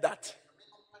tell you that.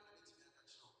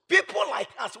 People like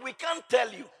us, we can't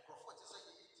tell you.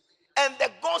 And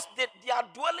the gods, their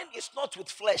dwelling is not with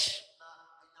flesh.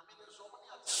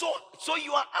 So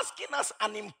you are asking us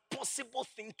an impossible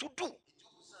thing to do.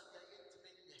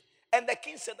 And the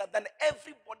king said that then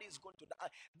everybody is going to die.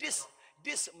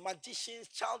 These magicians,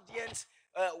 Chaldeans,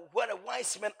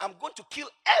 wise men, I'm going to kill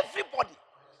everybody.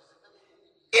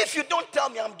 If you don't tell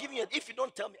me, I'm giving it. If you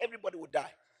don't tell me, everybody will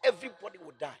die. Everybody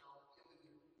will die.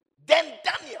 Then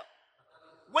Daniel,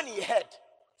 when he heard,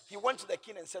 he went to the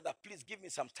king and said that, please give me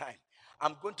some time.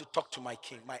 I'm going to talk to my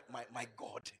king, my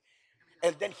God.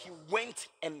 And then he went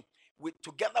and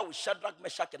together with Shadrach,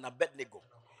 Meshach, and Abednego,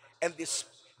 and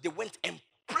they went and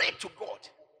prayed to God.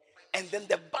 And then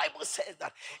the Bible says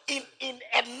that in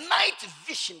a night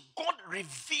vision, God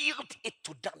revealed it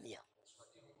to Daniel.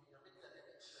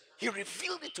 He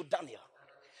revealed it to Daniel.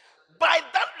 By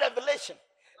that revelation,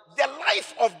 the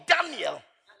life of Daniel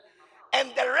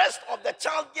and the rest of the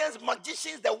Chaldeans,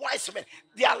 magicians, the wise men,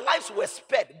 their lives were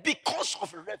spared because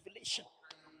of revelation.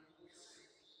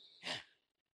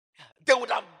 They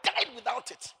would have died without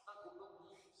it.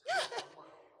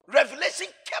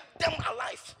 Revelation kept them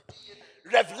alive.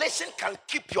 Revelation can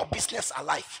keep your business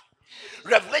alive.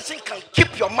 Revelation can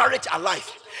keep your marriage alive.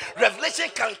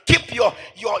 Revelation can keep your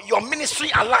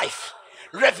ministry alive.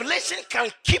 Revelation can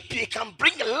keep you, it can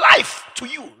bring life to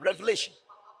you. Revelation.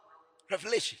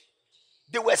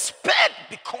 They were spared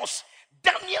because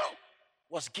Daniel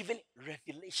was given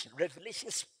revelation.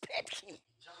 Revelation spared him.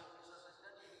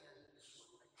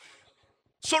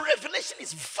 So revelation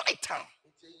is vital.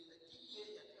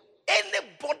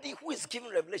 Anybody who is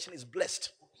given revelation is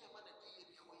blessed.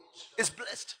 Is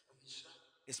blessed.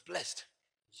 Is blessed.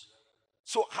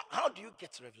 So how do you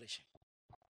get revelation?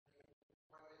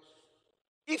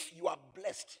 If you are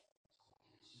blessed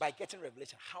by getting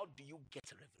revelation, how do you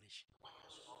get revelation?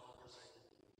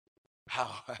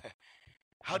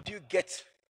 How do you get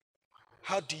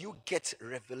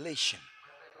revelation?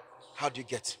 How do you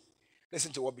get?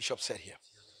 Listen to what Bishop said here.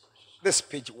 This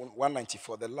page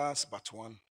 194, the last but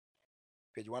one,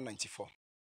 page 194.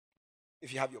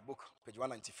 If you have your book, page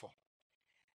 194.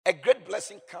 A great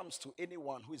blessing comes to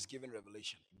anyone who is given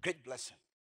revelation. Great blessing.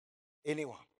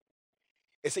 Anyone.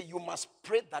 It says you must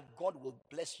pray that God will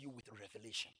bless you with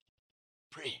revelation.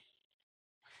 Pray.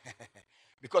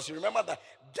 Because you remember that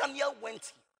Daniel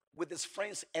went with his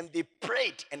friends and they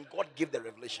prayed and God gave the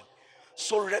revelation.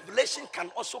 So revelation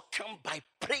can also come by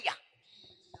prayer.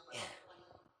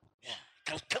 Yeah.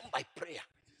 Can come by prayer.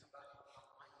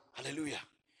 Hallelujah.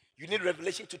 You need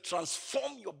revelation to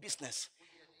transform your business.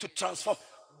 To transform.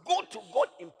 Go to God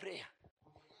in prayer.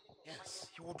 Yes.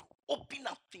 He would open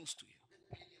up things to you.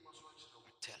 I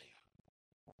tell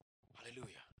you.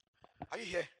 Hallelujah. Are you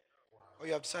here? Or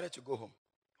you have decided to go home?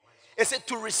 It said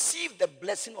to receive the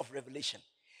blessing of revelation,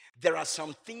 there are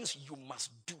some things you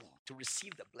must do to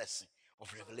receive the blessing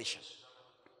of revelation.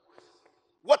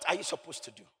 What are you supposed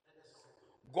to do?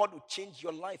 God will change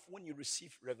your life when you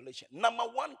receive revelation. Number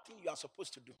one thing you are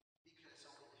supposed to do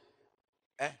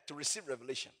to receive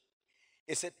revelation,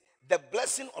 it said the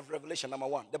blessing of revelation, number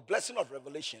one, the blessing of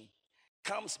revelation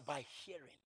comes by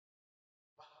hearing.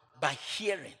 By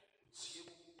hearing.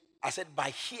 I said by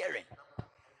hearing.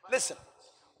 Listen,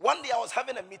 one day I was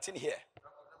having a meeting here.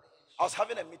 As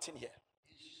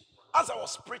I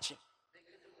was preaching,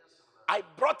 I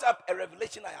brought up a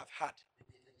revelation I have had.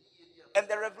 And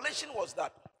the revelation was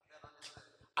that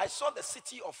I saw the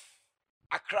city of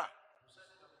Accra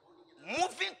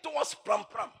moving towards Pram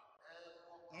Pram.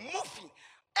 Everybody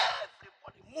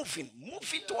moving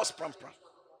towards Pram Pram.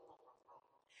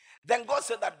 Then God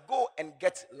said that go and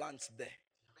get lands there.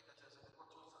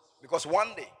 Because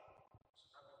one day,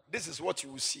 this is what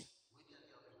you will see.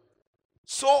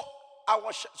 So I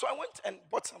went and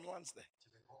bought some lands there.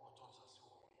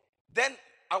 Then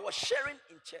I was sharing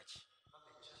in church.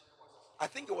 I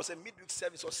think it was a midweek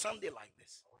service or Sunday like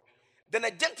this. Then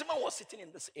a gentleman was sitting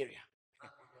in this area.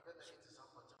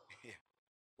 Yeah.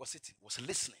 Was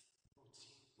listening.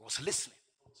 He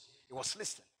was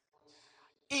listening.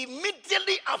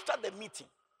 Immediately after the meeting,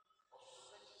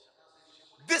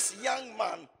 this young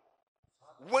man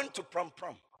went to Pram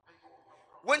Pram,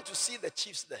 went to see the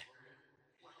chiefs there,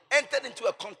 entered into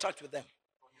a contract with them,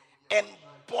 and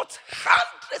bought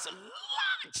hundreds of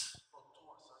large.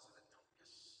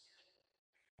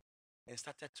 and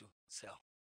started to sell.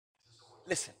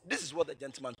 Listen, this is what the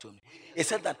gentleman told me. He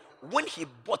said that when he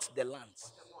bought the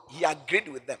lands, he agreed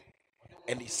with them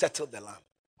and he settled the land.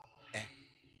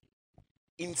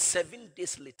 In 7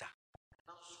 days later,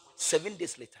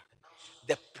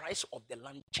 the price of the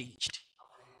land changed.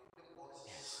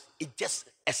 It just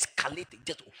escalated.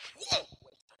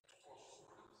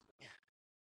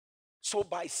 So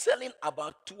by selling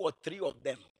about 2 or 3 of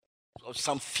them, or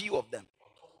some few of them,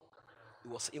 he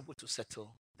was able to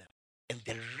settle them. And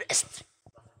the rest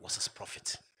was his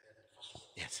profit.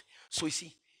 Yes. So you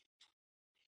see,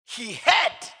 he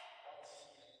had,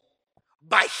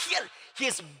 by hearing,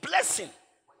 his blessing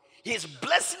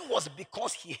was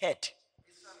because he had.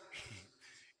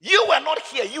 You were not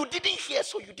here. You didn't hear,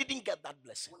 so you didn't get that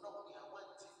blessing.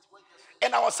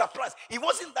 And I was surprised. It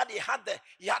wasn't that he had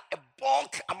a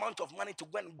bulk amount of money to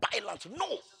go and buy land.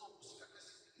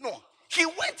 No. He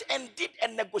went and did a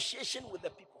negotiation with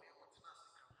the people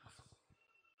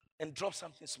and dropped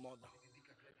something small down.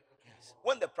 Yes.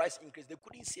 When the price increased, they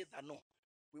couldn't say that no.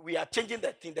 We are changing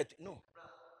that thing. No.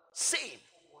 Same.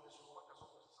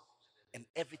 And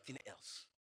everything else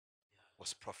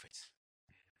was profit.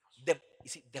 You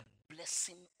see, the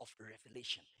blessing of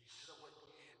revelation.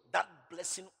 That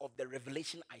blessing of the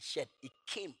revelation I shared, it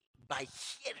came by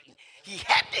hearing. He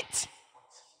heard it.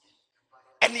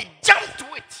 And he jumped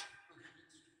to it.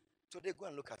 So they go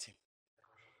and look at him.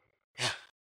 Yeah,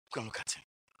 go and look at him.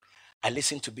 I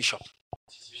listened to Bishop.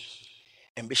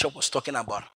 And Bishop was talking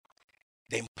about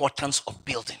the importance of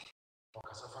building.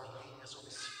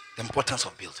 The importance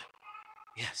of building.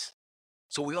 Yes.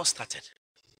 So we all started.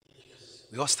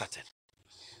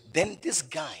 Then this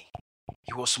guy,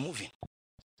 he was moving.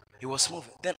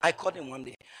 Then I called him one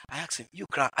day. I asked him,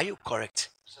 are you correct?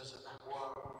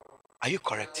 Are you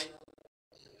correct?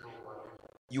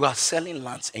 You are selling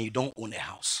lands and you don't own a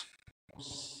house.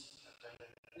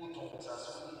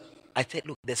 I said,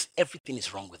 look, everything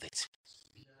is wrong with it.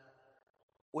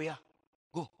 Oh yeah,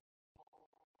 go.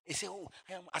 He said, oh,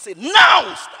 I said,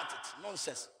 now start it.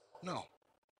 Nonsense. No.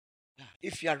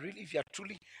 If you are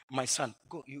truly my son,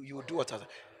 go. You will do what I say.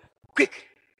 Quick.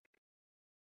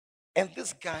 And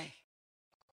this guy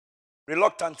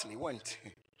reluctantly went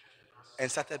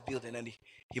and started building, and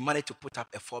he managed to put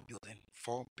up a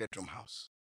 4-bedroom house.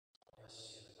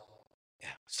 Yeah,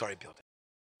 story building.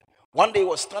 One day he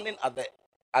was standing at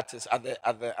his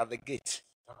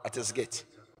gate.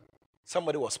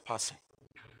 Somebody was passing,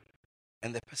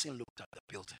 and the person looked at the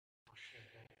building.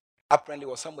 Apparently, it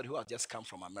was somebody who had just come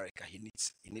from America. He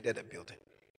needed a building,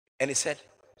 and he said,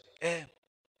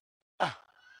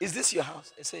 "Is this your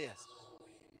house?" I said, "Yes."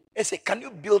 He said, "Can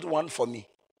you build one for me?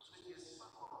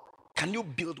 Can you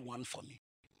build one for me?"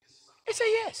 I said,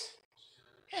 "Yes."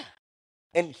 Yeah.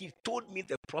 And he told me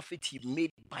the profit he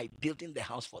made by building the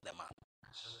house for the man.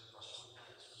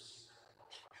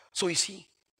 So you see,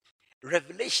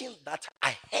 revelation that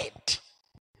I had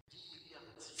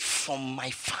from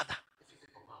my father,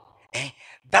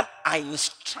 that I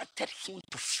instructed him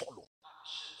to follow.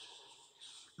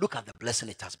 Look at the blessing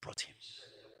it has brought him.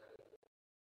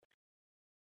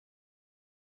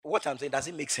 What I'm saying, does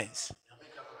it make sense?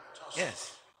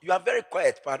 Yes. You are very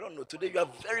quiet, but I don't know. Today you are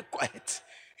very quiet.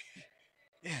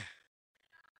 Yeah.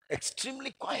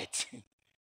 Extremely quiet.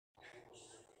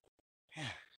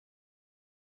 Yeah.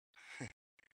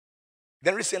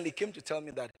 Then recently he came to tell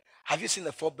me that, have you seen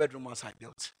the 4-bedroom house I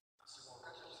built?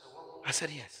 I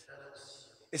said, yes.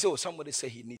 He said, oh, somebody said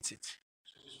he needs it.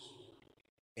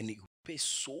 And he pays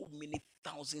so many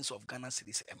thousands of Ghana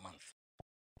cedis a month.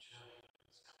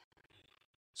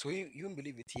 So you won't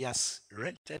believe it. He has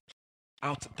rented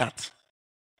out that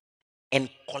and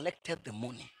collected the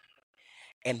money.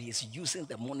 And he's using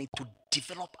the money to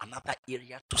develop another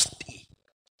area to stay.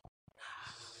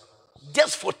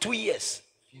 Just for 2 years.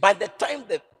 By the time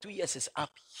the 2 years is up,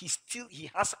 he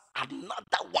has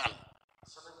another one.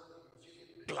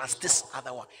 Plus this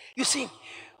other one. You see,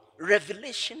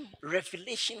 revelation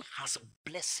has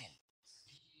blessing.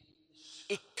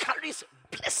 It carries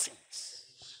blessings.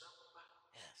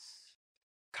 Yes.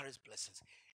 Carries blessings.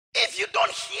 If you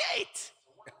don't hear it,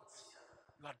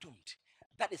 you are doomed.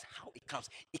 That is how it comes.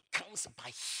 It comes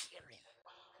by hearing.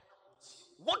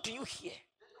 What do you hear?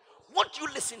 What do you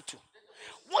listen to?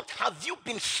 What have you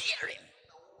been hearing?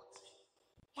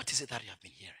 What is it that you have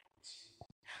been hearing?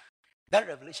 That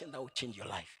revelation that will change your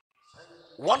life.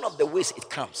 One of the ways it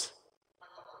comes,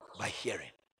 by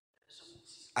hearing.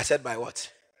 I said by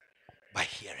what? By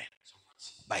hearing.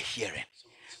 By hearing.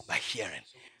 By hearing.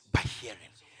 By hearing.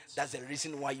 That's the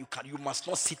reason why you must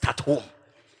not sit at home.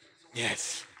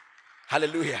 Yes.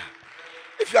 Hallelujah.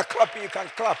 If you are clapping, you can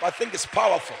clap. I think it's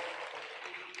powerful.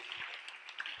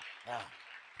 Yeah.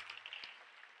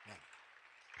 Yeah.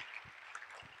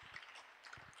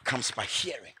 Comes by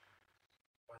hearing.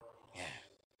 Yeah.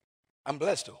 I'm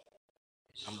blessed though.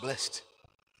 I'm blessed.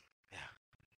 Yeah.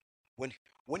 When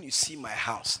when you see my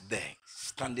house there,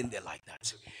 standing there like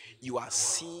that, you are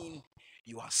seeing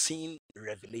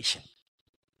revelation.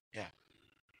 Yeah.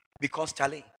 Because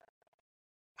Charlie,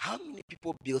 how many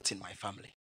people built in my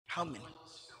family? How many?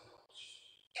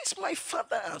 It's my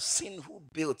father I've seen who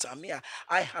built. I mean,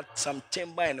 I had some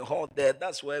timber and hall there.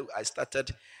 That's where I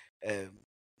started um,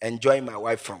 enjoying my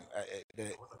wife from.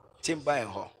 The timber and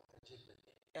hall.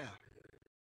 Yeah.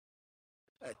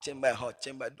 Timber and hall,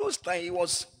 timber. Those times it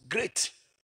was great.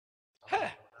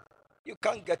 Hey, you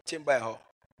can't get timber and hall.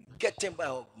 Get timber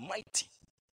and hall, mighty.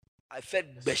 I felt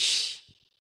besh.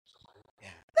 Yeah.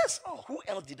 That's all. Who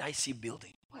else did I see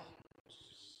building?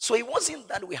 So it wasn't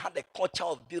that we had a culture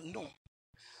of building. No.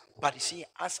 But you see,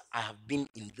 as I have been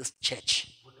in this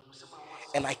church,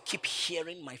 and I keep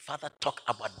hearing my father talk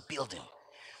about building,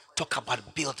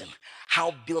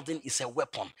 how building is a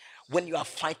weapon. When you are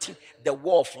fighting the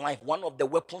war of life, one of the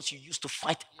weapons you use to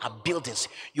fight are buildings.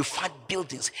 You fight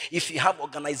buildings. If you have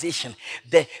organization,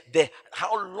 the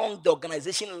how long the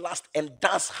organization lasts and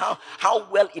does how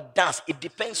well it does, it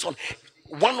depends on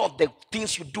one of the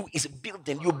things you do is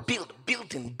building. You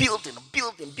building.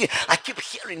 I keep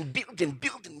hearing building.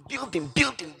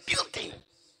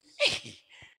 Hey,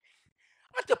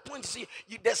 at the point, you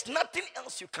see, there's nothing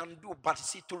else you can do but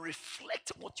see to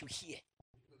reflect what you hear.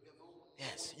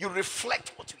 Yes, you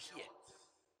reflect what you hear.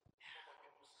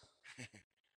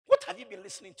 What have you been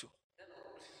listening to?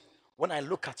 When I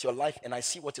look at your life and I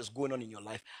see what is going on in your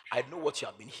life, I know what you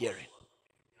have been hearing.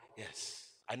 Yes,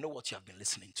 I know what you have been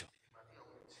listening to.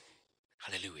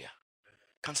 Hallelujah.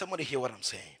 Can somebody hear what I'm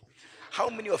saying? How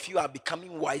many of you are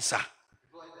becoming wiser?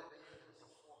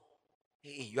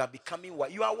 Hey, you are becoming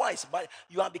wise. You are wise, but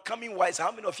you are becoming wiser.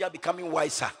 How many of you are becoming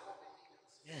wiser?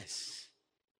 Yes.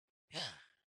 Yeah.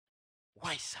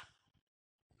 Wiser.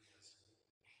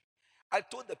 I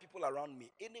told the people around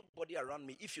me, anybody around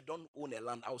me, if you don't own a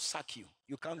land, I'll sack you.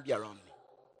 You can't be around me.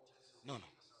 No.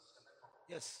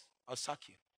 Yes, I'll sack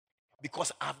you.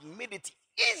 Because I've made it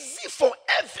easy for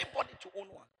everybody to own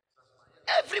one.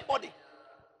 Everybody.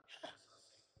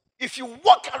 If you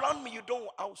walk around me,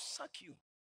 I'll sack you.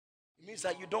 It means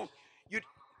that you,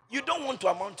 you don't want to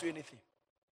amount to anything.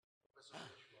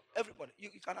 Everybody.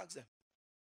 You can ask them.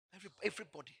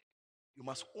 Everybody. You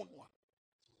must own one.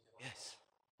 Yes.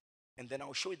 And then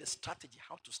I'll show you the strategy,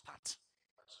 how to start.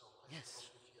 Yes.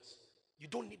 You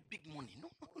don't need big money.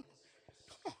 No.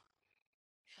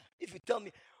 If you tell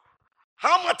me,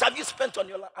 how much have you spent on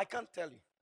your life? I can't tell you.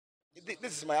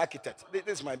 This is my architect.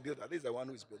 This is my builder. This is the one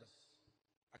who is building.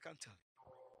 I can't tell you.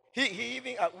 He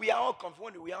even, we are all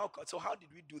confused. We are all, so how did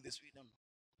we do this? We don't know.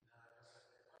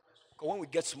 Because when we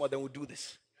get small, then we do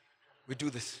this. We do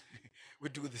this. We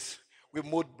do this. We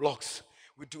mold blocks.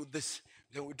 We do this.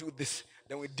 Then we do this.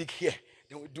 Then we dig here.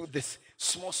 Then we do this.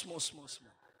 Small. You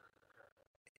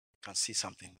can see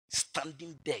something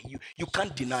standing there. You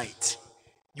can't deny it.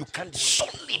 You can't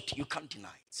solid. You can't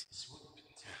deny it.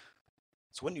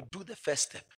 So when you do the first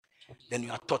step, then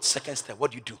you are taught second step.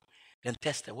 What do you do? Then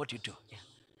third step. What do you do? Yeah.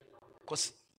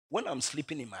 Because when I'm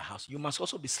sleeping in my house, you must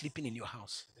also be sleeping in your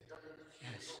house.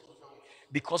 Yes.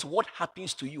 Because what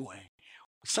happens to you,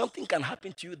 something can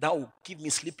happen to you that will give me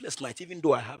sleepless nights, even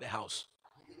though I have a house.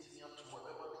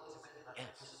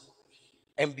 Yes.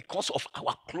 And because of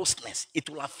our closeness, it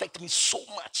will affect me so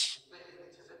much.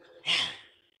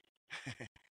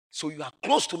 So you are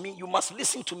close to me, you must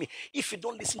listen to me. If you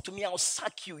don't listen to me, I'll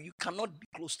sack you. You cannot be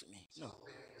close to me. No.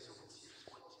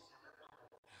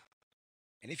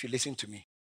 And if you listen to me,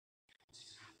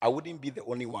 I wouldn't be the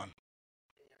only one.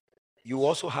 You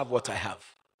also have what I have.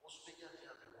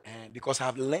 And because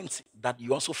I've learned that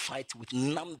you also fight with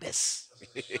numbers.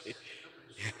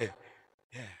 Yeah.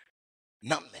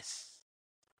 Numbers.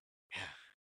 Yeah.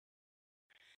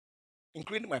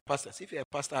 Including my pastors. If you're a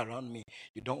pastor around me,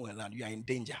 you don't well and you are in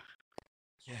danger.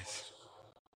 Yes.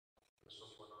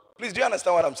 Please, do you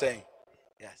understand what I'm saying?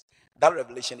 Yes. That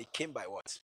revelation, it came by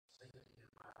what?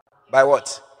 By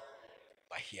what?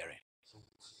 By hearing.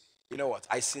 You know what?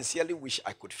 I sincerely wish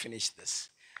I could finish this,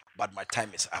 but my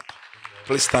time is up.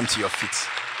 Please stand to your feet.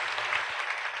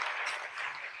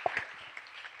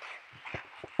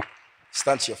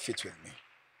 Stand to your feet with me.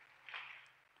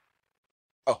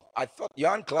 Oh, I thought your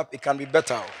hand clap, it can be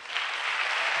better.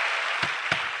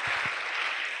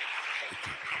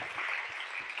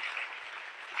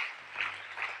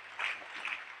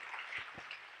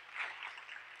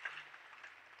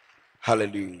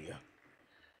 Hallelujah.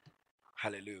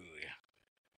 Hallelujah.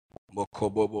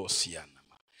 Mokobobo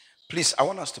sianama. Please, I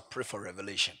want us to pray for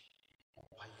revelation.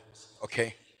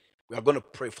 Okay? We are going to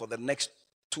pray for the next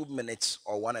 2 minutes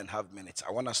or 1.5 minutes.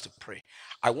 I want us to pray.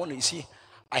 I want to, you see,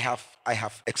 I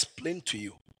have explained to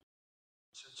you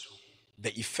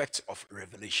the effect of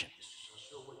revelation.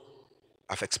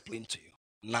 I've explained to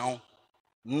you. Now,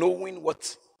 knowing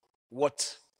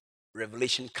what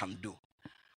revelation can do,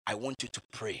 I want you to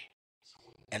pray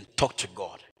and talk to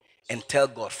God and tell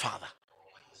God, Father,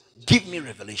 give me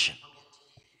revelation.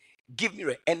 Give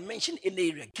me and mention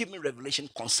any area. Give me revelation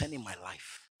concerning my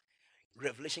life,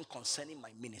 revelation concerning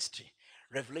my ministry,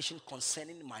 revelation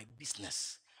concerning my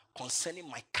business, concerning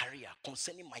my career,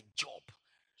 concerning my job,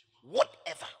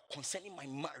 whatever, concerning my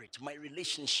marriage, my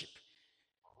relationship.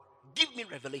 Give me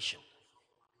revelation.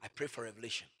 I pray for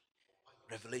revelation.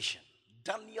 Revelation.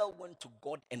 Daniel went to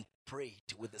God and prayed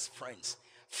with his friends.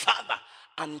 Father,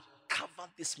 uncover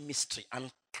this mystery,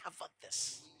 uncover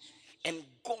this. And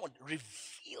God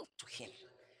revealed to him.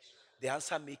 The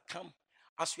answer may come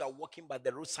as you are walking by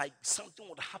the roadside. Something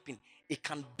would happen. It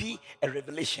can be a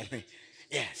revelation.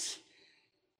 Yes.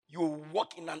 You will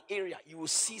walk in an area, you will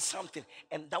see something,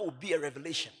 and that will be a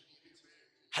revelation.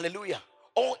 Hallelujah.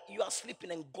 Or you are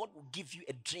sleeping and God will give you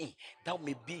a dream. That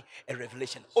may be a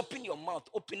revelation. Open your mouth,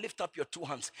 lift up your 2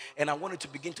 hands, and I want you to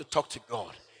begin to talk to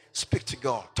God. Speak to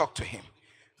God, talk to Him.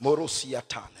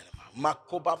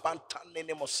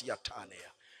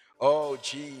 Oh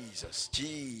Jesus,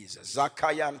 Jesus,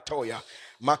 Zakayantoya,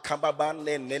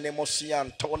 Makababane,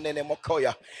 Nenemosian,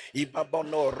 Tonenemokoya,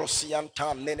 Ibabono,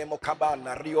 Rosianta,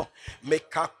 Nenemokabana, Rio,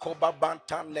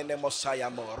 Mekakobabantan,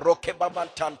 Nenemosayamo,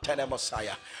 Rokebabantan,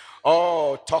 Tenemosaya.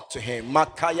 Oh, talk to him.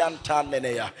 Makayanta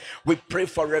neneya. We pray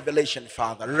for revelation,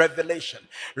 Father. Revelation.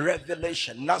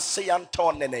 Revelation.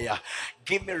 Nasiyanto neneya.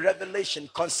 Give me revelation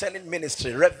concerning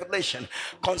ministry. Revelation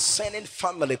concerning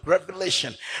family.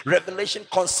 Revelation. Revelation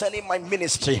concerning my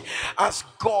ministry. Ask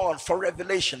God for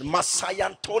revelation.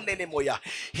 Masayanto nenemoya.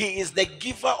 He is the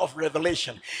giver of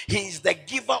revelation. He is the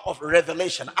giver of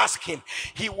revelation. Ask him.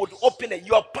 He would open it.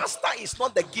 Your pastor is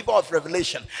not the giver of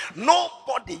revelation.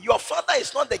 Nobody. Your father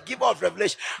is not the giver of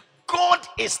revelation. God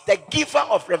is the giver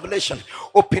of revelation.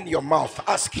 Open your mouth.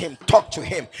 Ask him. Talk to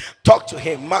him. Talk to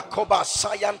him. Makoba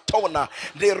sayantona.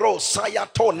 Lero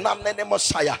sayantona nene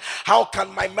mosiah. How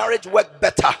can my marriage work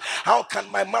better? How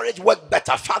can my marriage work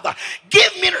better? Father,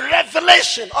 give me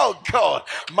revelation. Oh God.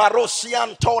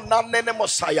 Marosiantona nene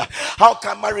mosiah. How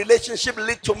can my relationship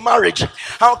lead to marriage?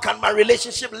 How can my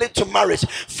relationship lead to marriage?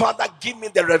 Father, give me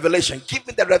the revelation. Give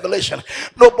me the revelation.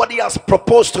 Nobody has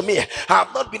proposed to me. I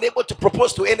have not been able to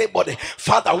propose to anybody.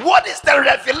 Father, what is the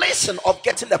revelation of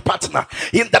getting a partner?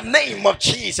 In the name of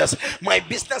Jesus, my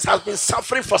business has been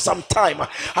suffering for some time. I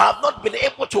have not been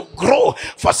able to grow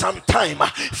for some time.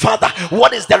 Father,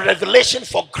 what is the revelation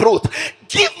for growth?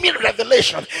 Give me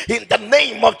revelation in the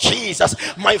name of Jesus.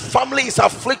 My family is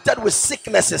afflicted with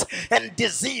sicknesses and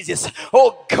diseases.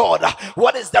 Oh God,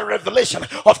 what is the revelation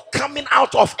of coming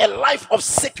out of a life of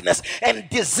sickness and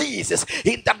diseases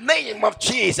in the name of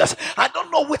Jesus? I don't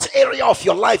know which area of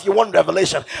your life you want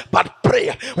revelation, but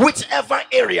pray. Whichever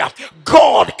area,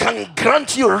 God can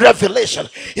grant you revelation.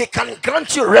 He can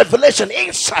grant you revelation,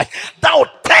 insight that will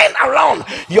turn around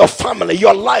your family,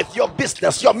 your life, your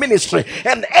business, your ministry,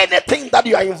 and anything that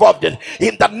you are involved in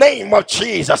the name of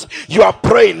Jesus. You are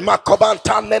praying.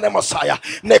 Makobantan nene Messiah,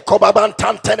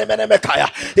 Nekobabantan tenemenemekaya,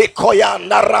 Ikoya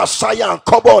narasayan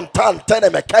kobontan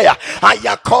tenemekaya,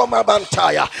 Ayakoma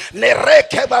bantaya,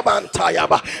 Nereke babantaya,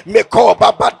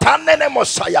 Mekoba batan nene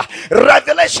Messiah.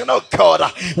 Revelation, oh God,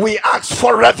 we ask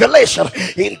for revelation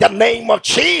in the name of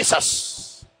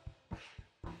Jesus.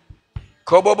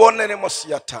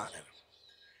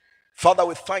 Father,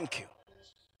 we thank you.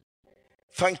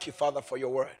 Thank you, Father, for your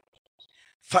word.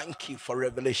 Thank you for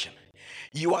revelation.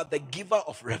 You are the giver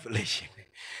of revelation.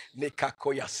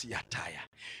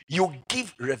 You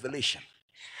give revelation.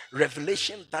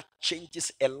 Revelation that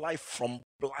changes a life from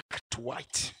black to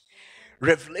white.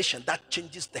 Revelation that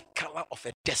changes the color of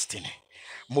a destiny.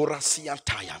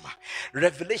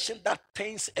 Revelation that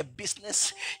turns a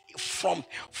business from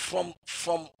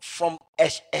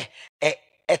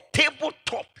a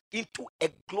tabletop into a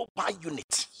global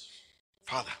unit.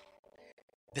 Father,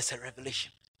 there's a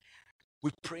revelation.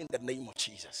 We pray in the name of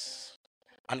Jesus.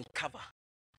 Uncover,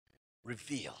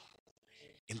 reveal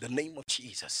in the name of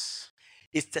Jesus.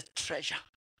 It's a treasure.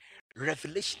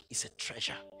 Revelation is a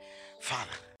treasure.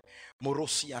 Father,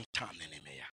 Morosi and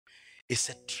Tanemeya. It's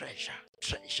a treasure,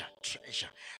 treasure.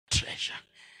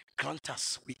 Grant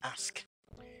us, we ask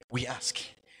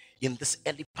in this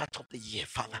early part of the year,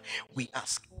 Father, we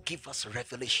ask, give us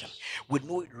revelation. We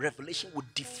know revelation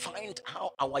would define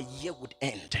how our year would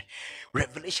end.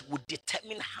 Revelation would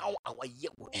determine how our year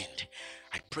will end.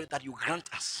 I pray that you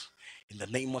grant us in the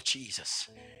name of Jesus.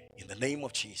 In the name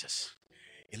of Jesus.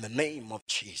 In the name of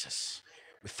Jesus.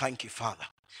 We thank you, Father,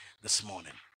 this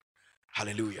morning.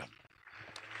 Hallelujah.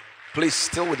 Please,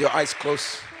 still with your eyes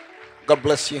closed. God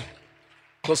bless you.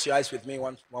 Close your eyes with me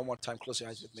one more time. Close your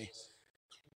eyes with me.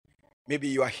 Maybe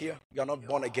you are here, you are not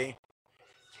born again.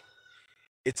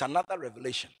 It's another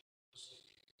revelation.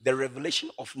 The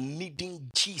revelation of needing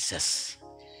Jesus.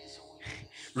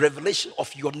 Revelation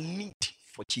of your need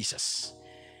for Jesus.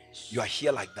 You are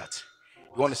here like that.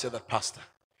 You want to say that, Pastor,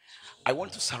 I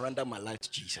want to surrender my life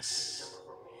to Jesus.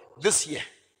 This year,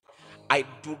 I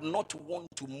do not want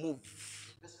to move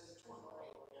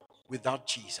without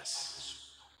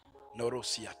Jesus. No,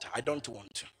 Rosiata, I don't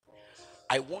want to.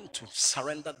 I want to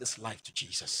surrender this life to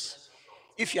Jesus.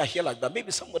 If you are here like that,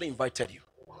 maybe somebody invited you,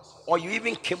 or you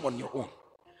even came on your own,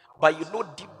 but you know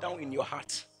deep down in your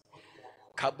heart,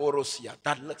 Kaborosia,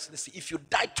 that listen, if you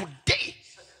die today,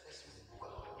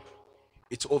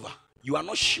 it's over. You are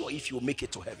not sure if you will make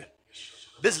it to heaven.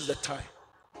 This is the time.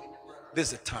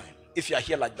 This is the time. If you are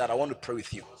here like that, I want to pray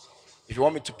with you. If you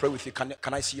want me to pray with you,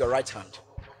 can I see your right hand?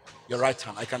 Your right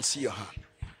hand. I can see your hand.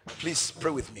 Please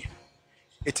pray with me.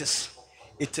 It is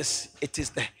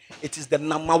the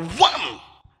number one.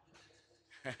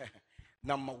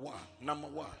 Number one.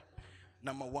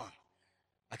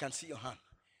 I can see your hand.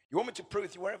 You want me to pray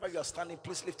with you wherever you are standing?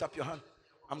 Please lift up your hand.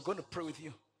 I'm going to pray with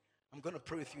you.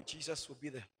 Jesus will be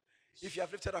there. If you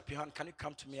have lifted up your hand, can you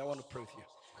come to me? I want to pray with you.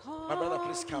 My brother,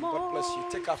 please come. God bless you.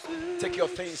 Take your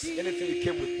things, anything you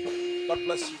came with. God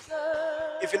bless you.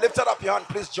 If you lifted up your hand,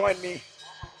 please join me.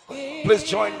 Please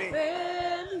join me.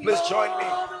 Please join me.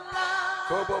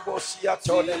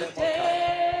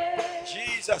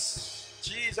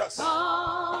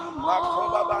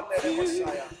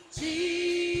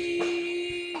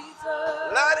 Jesus.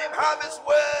 Let him have his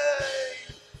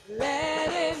way. Let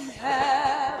him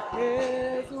have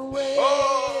his way.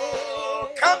 Oh,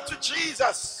 come to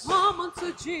Jesus. Come on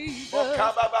to Jesus.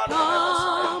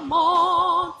 Come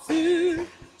on to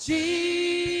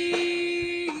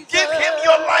Jesus. Give him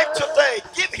your life today.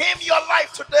 Give him your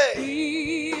life today.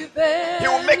 He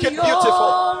will make it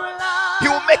beautiful. He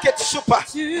will make it super.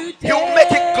 He will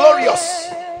make it glorious.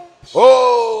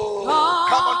 Oh,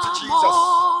 come on to Jesus.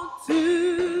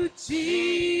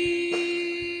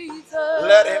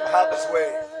 Let him have his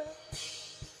way.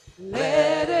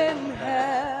 Let him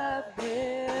have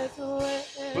his way.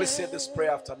 Please say this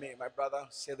prayer after me, my brother.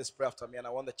 Say this prayer after me, and I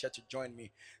want the church to join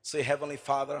me. Say, Heavenly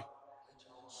Father,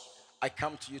 I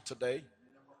come to you today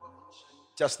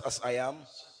just as I am.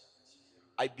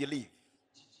 I believe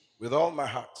with all my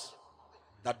heart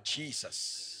that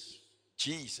Jesus,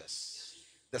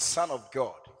 the Son of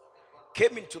God,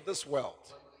 came into this world,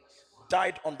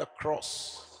 died on the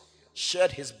cross,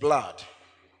 shed his blood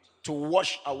to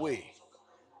wash away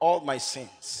all my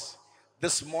sins.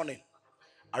 This morning,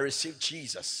 I receive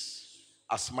Jesus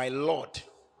as my Lord,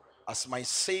 as my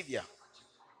Savior,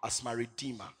 as my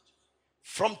Redeemer.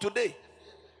 From today,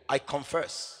 I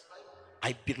confess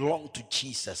I belong to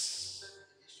Jesus.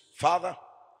 Father,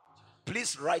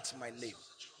 please write my name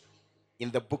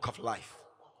in the book of life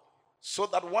so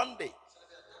that one day,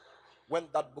 when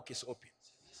that book is open,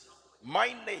 my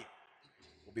name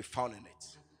will be found in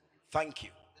it. Thank you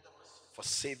for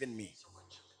saving me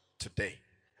today.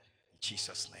 In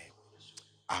Jesus' name.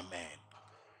 Amen.